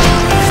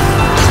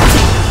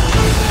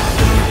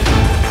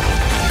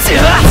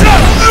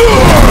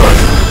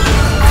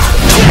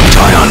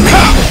 Die on me.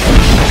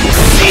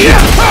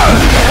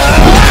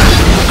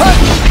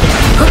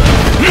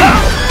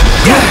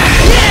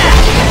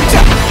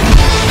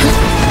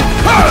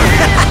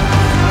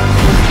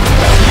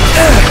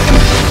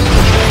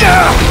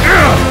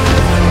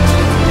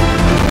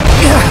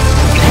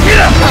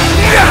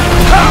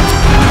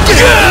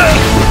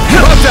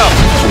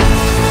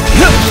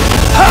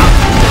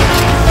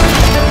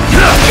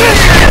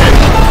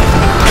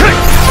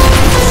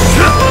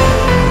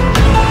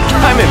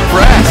 I'm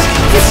impressed.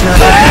 It's not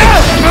that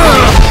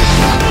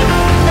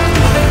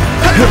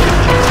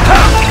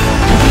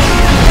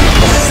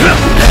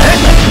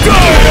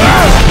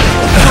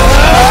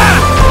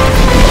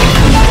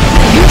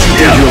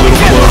Did you a little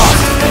close?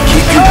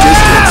 Keep your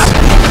distance.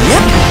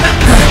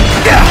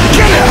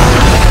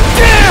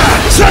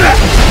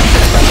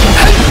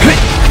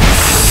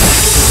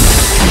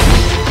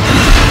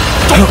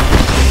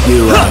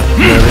 You,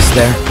 nervous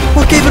there?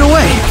 What gave it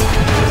away?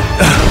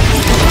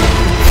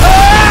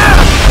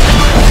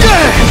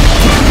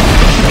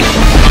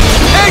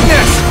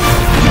 Ignis!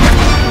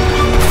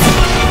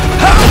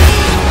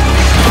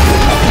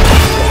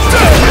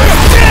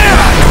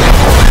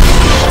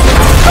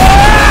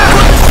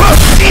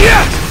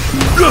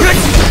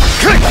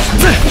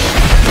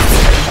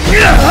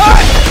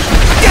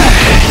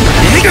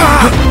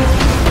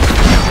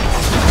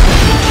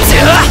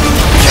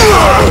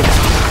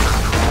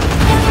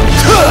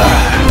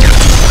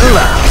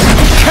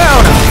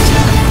 Count on it!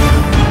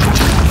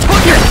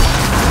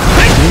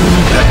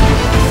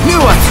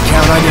 Knew I could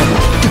count on you.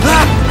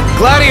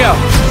 Gladio!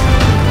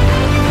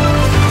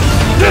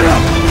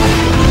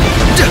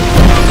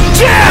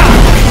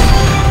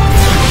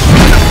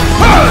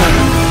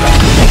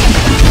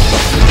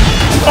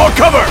 All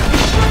cover!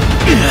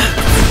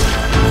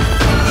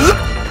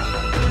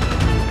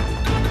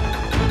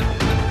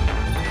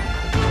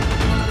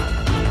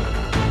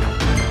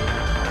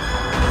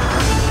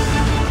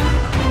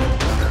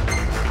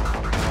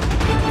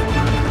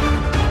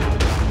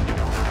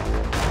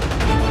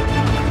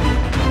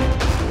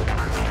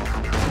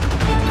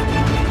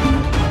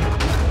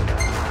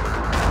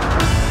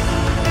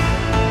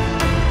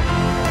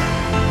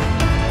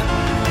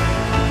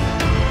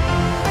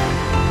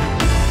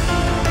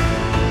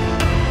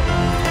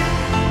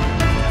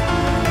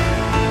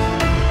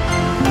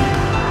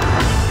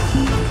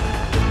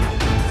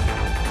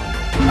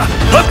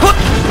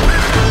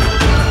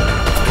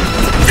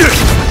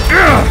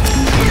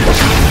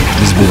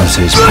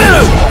 says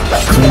Paul.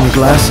 Clean your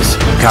glasses.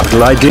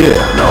 Capital idea,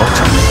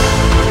 not?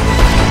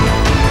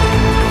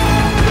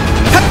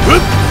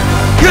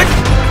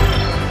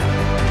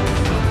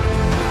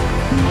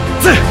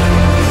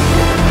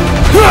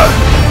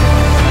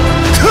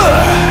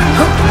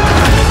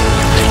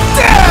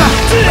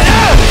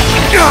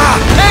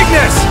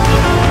 Ignis!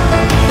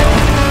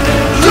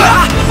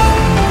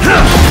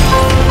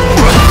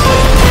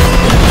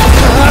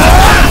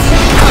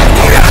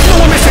 No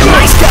one missing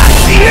nice guy!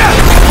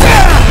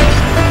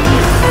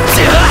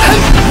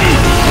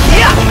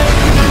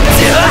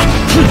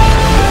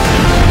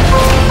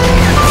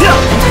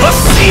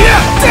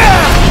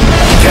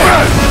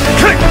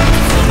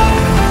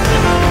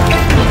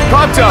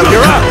 Pronto,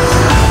 you're up!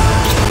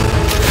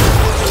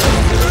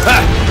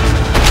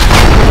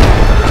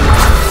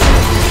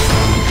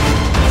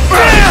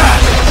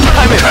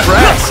 I'm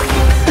impressed!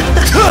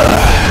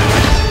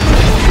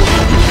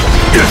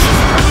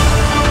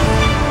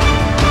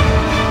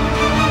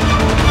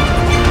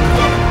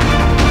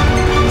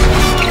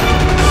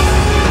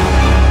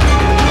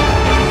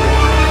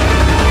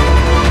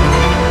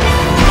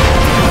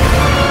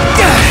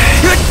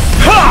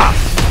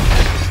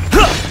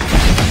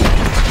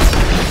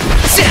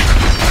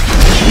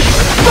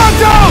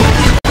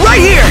 Right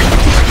here!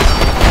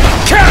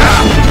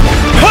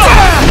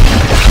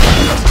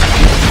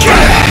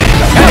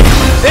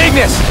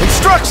 Ignis!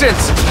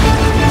 Instructions!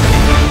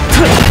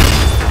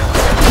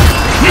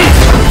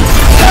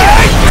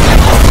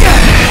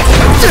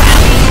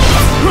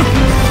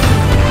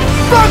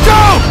 Pronto!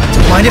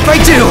 Don't mind if I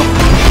do!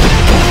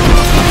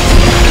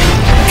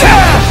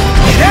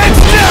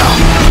 Heads down!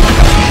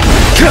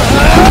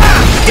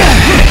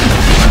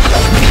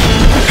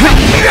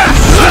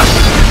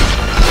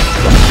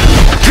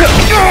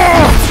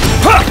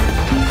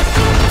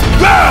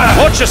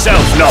 Watch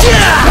yourself, no!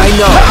 I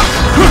know!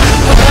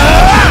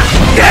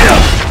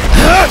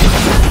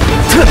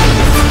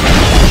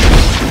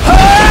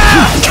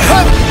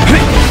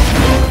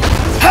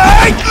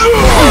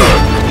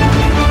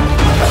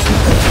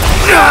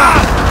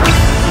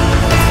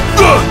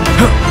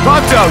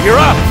 Pronto, you're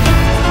up!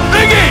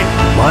 Biggie!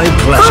 My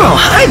pleasure. Oh,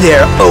 hi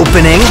there,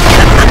 opening.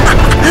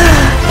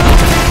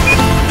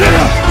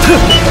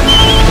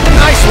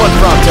 Nice one,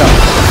 Pronto!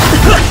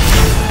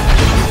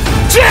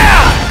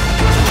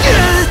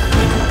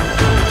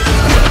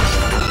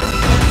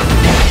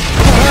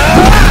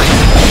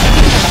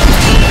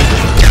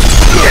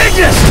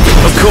 Ignis!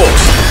 Of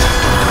course!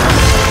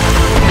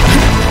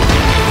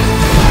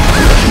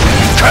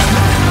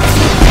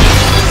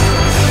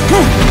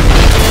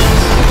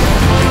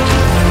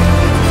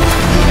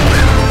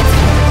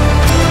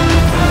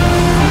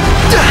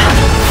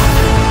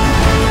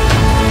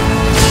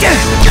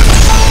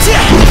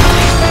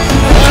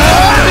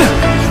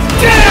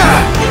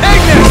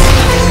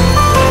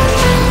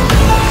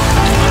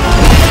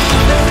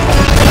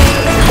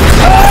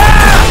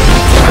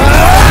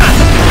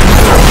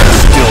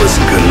 Still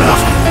isn't good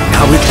enough.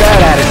 Now with that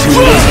attitude,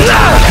 it isn't.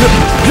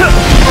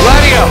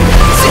 Gladio!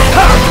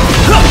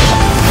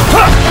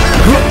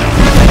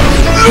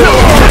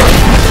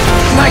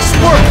 Nice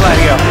work,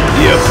 Gladio!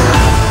 Yep.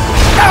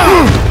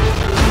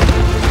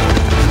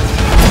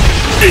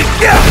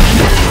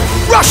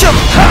 Rush him!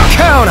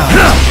 Counter!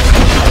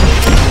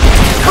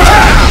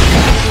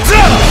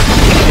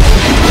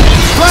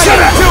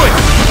 Gladio, do it!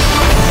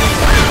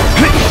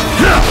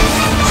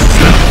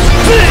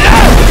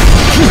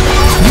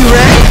 You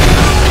ready?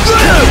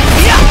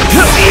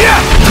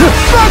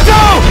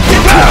 Pronto!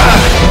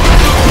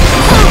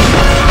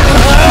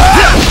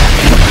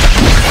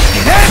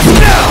 Heads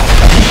now!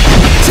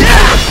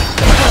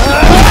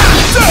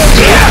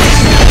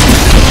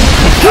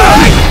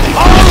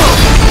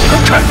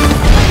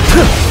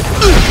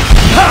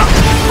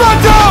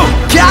 Pronto!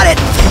 Got it!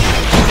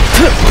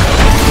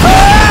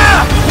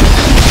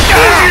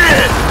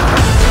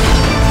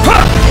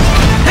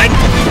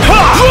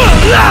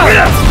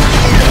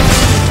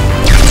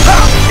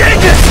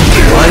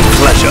 My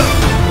pleasure.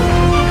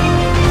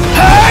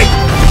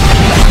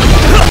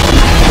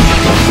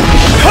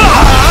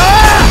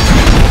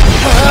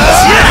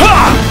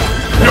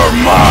 You're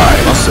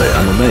mine! I'll say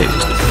I'm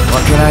amazed.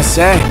 What can I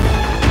say?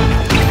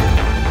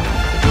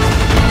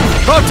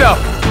 Pronto!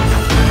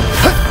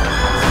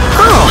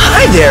 Oh,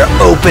 hi there,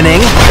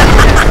 opening.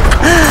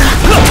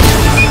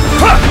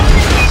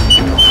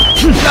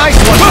 Nice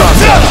one,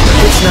 Pronto!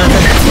 It's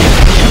nothing.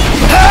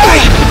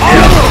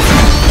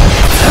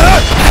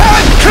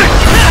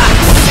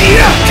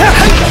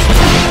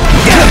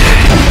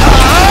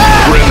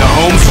 We're in the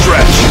home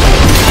stretch.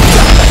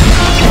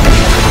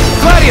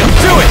 Gladio,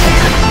 do it!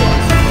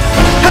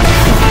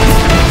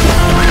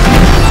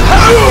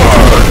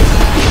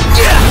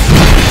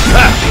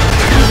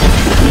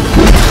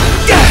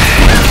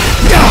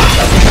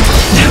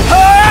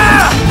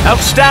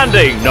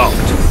 Outstanding,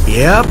 Noct.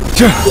 Yep.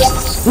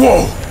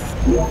 Whoa!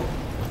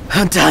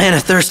 I'm dying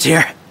of thirst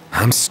here.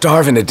 I'm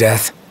starving to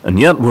death. And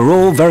yet we're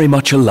all very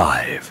much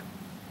alive.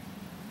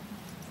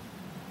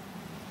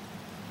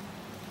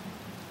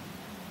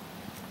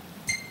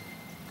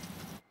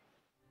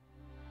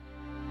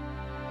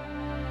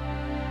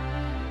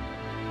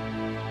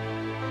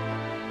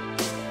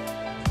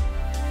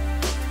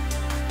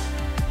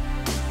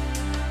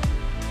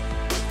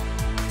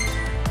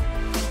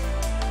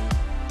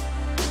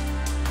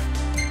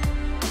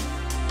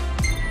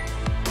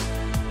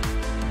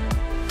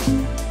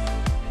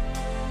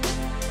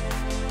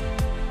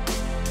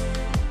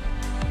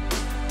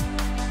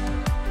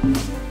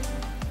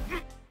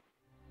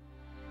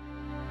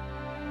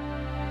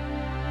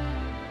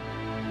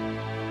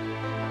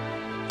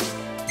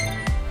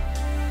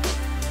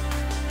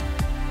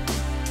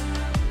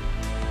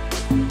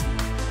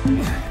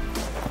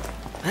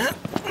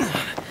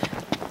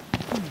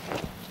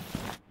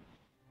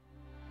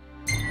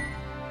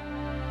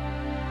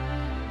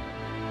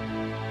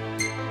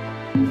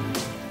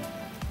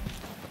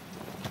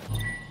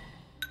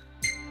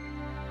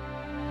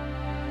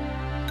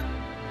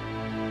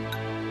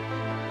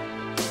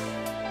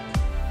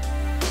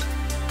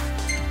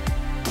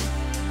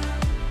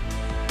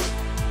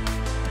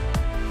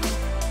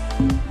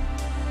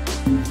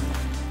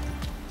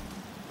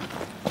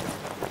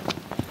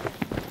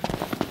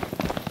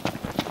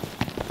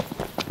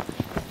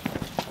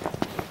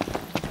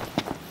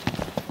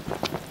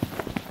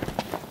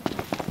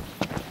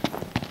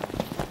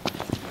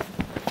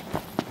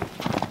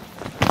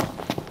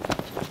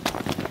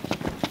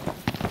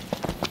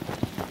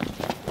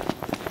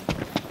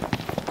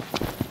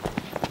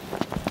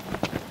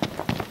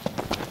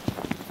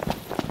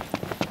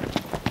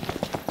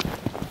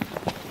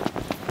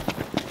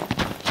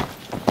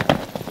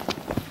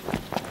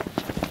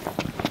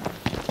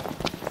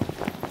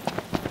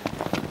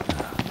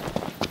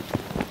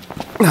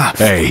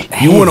 Hey,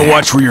 you want to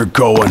watch where you're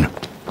going?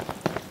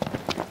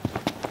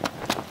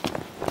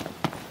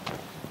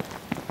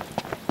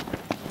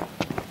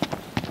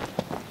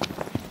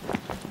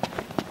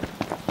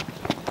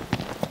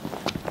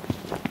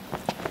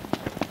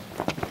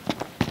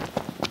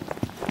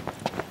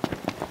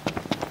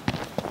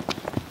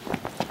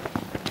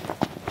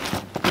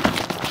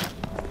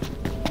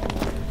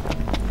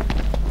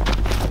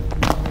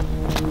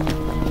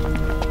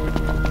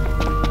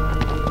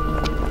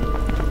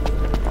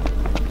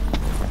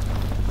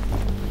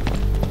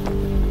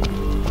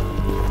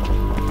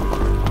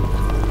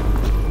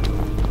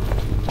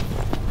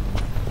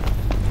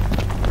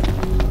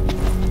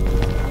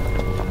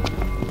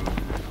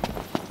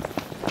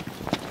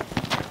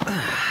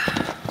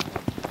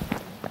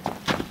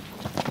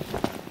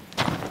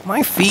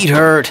 My feet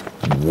hurt.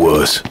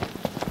 Wuss.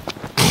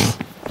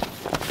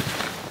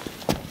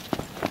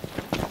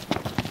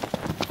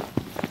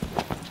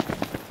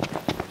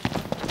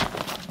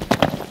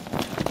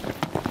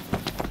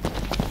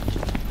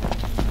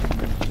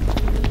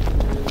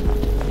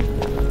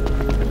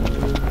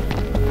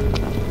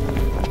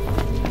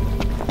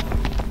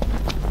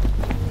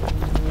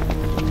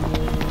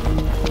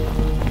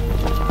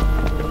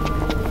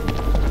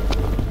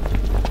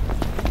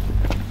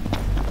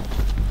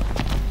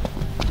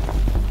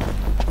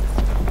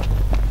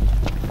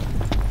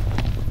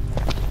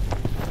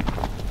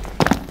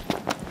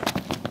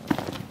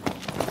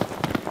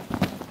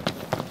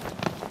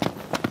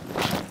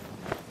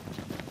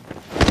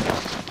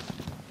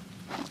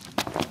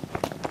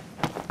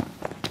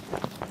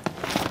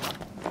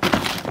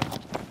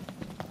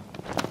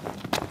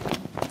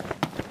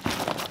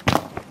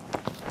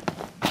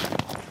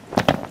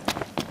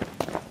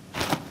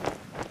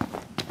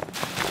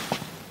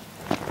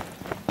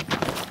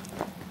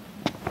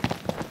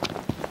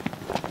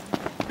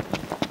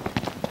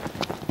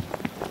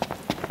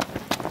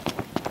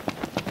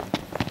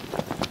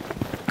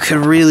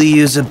 Could really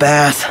use a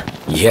bath.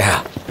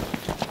 Yeah.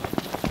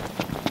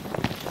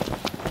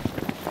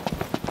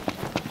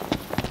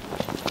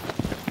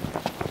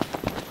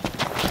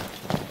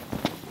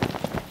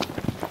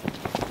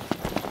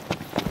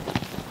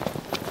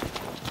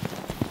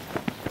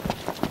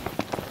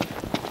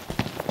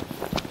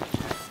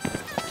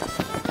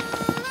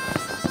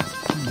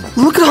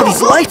 Look at all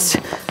these lights!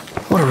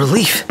 What a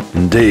relief.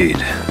 Indeed.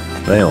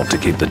 They ought to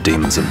keep the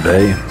demons at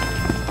bay.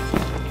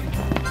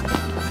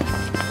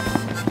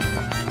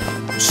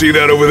 See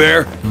that over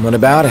there? What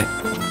about it?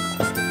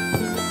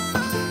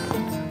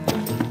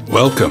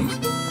 Welcome.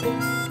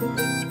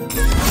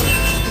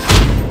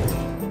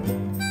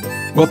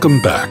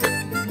 Welcome back.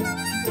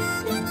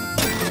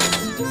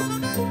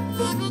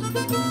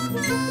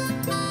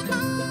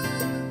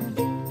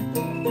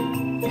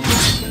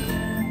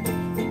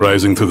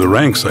 Rising through the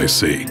ranks, I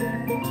see.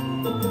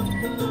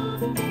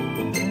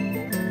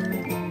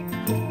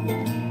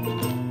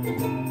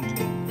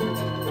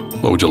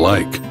 What would you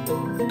like?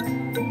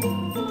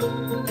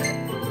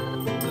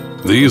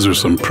 These are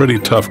some pretty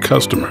tough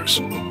customers.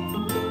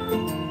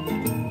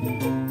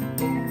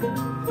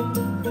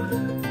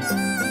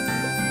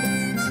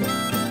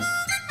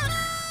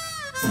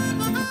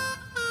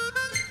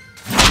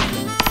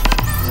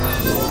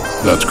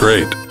 That's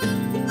great.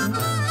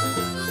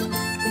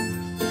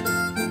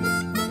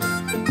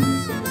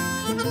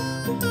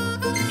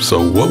 So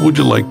what would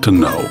you like to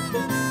know?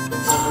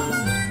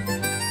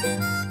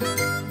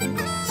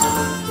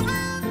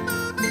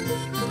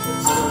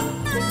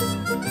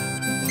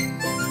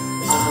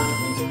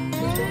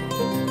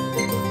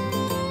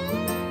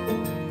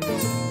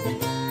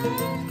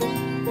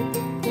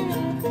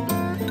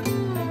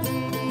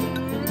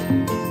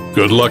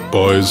 Good luck,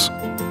 boys.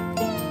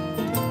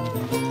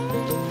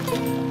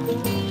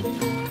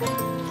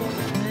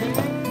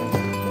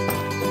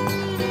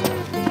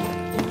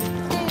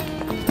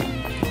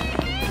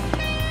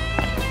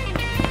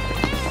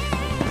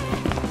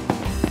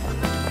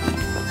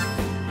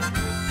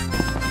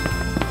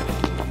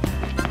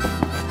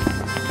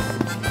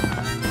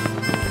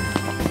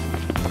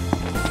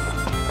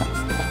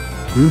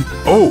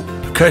 Oh,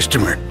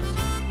 customer.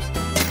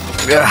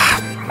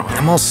 Ugh,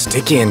 I'm all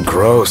sticky and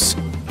gross.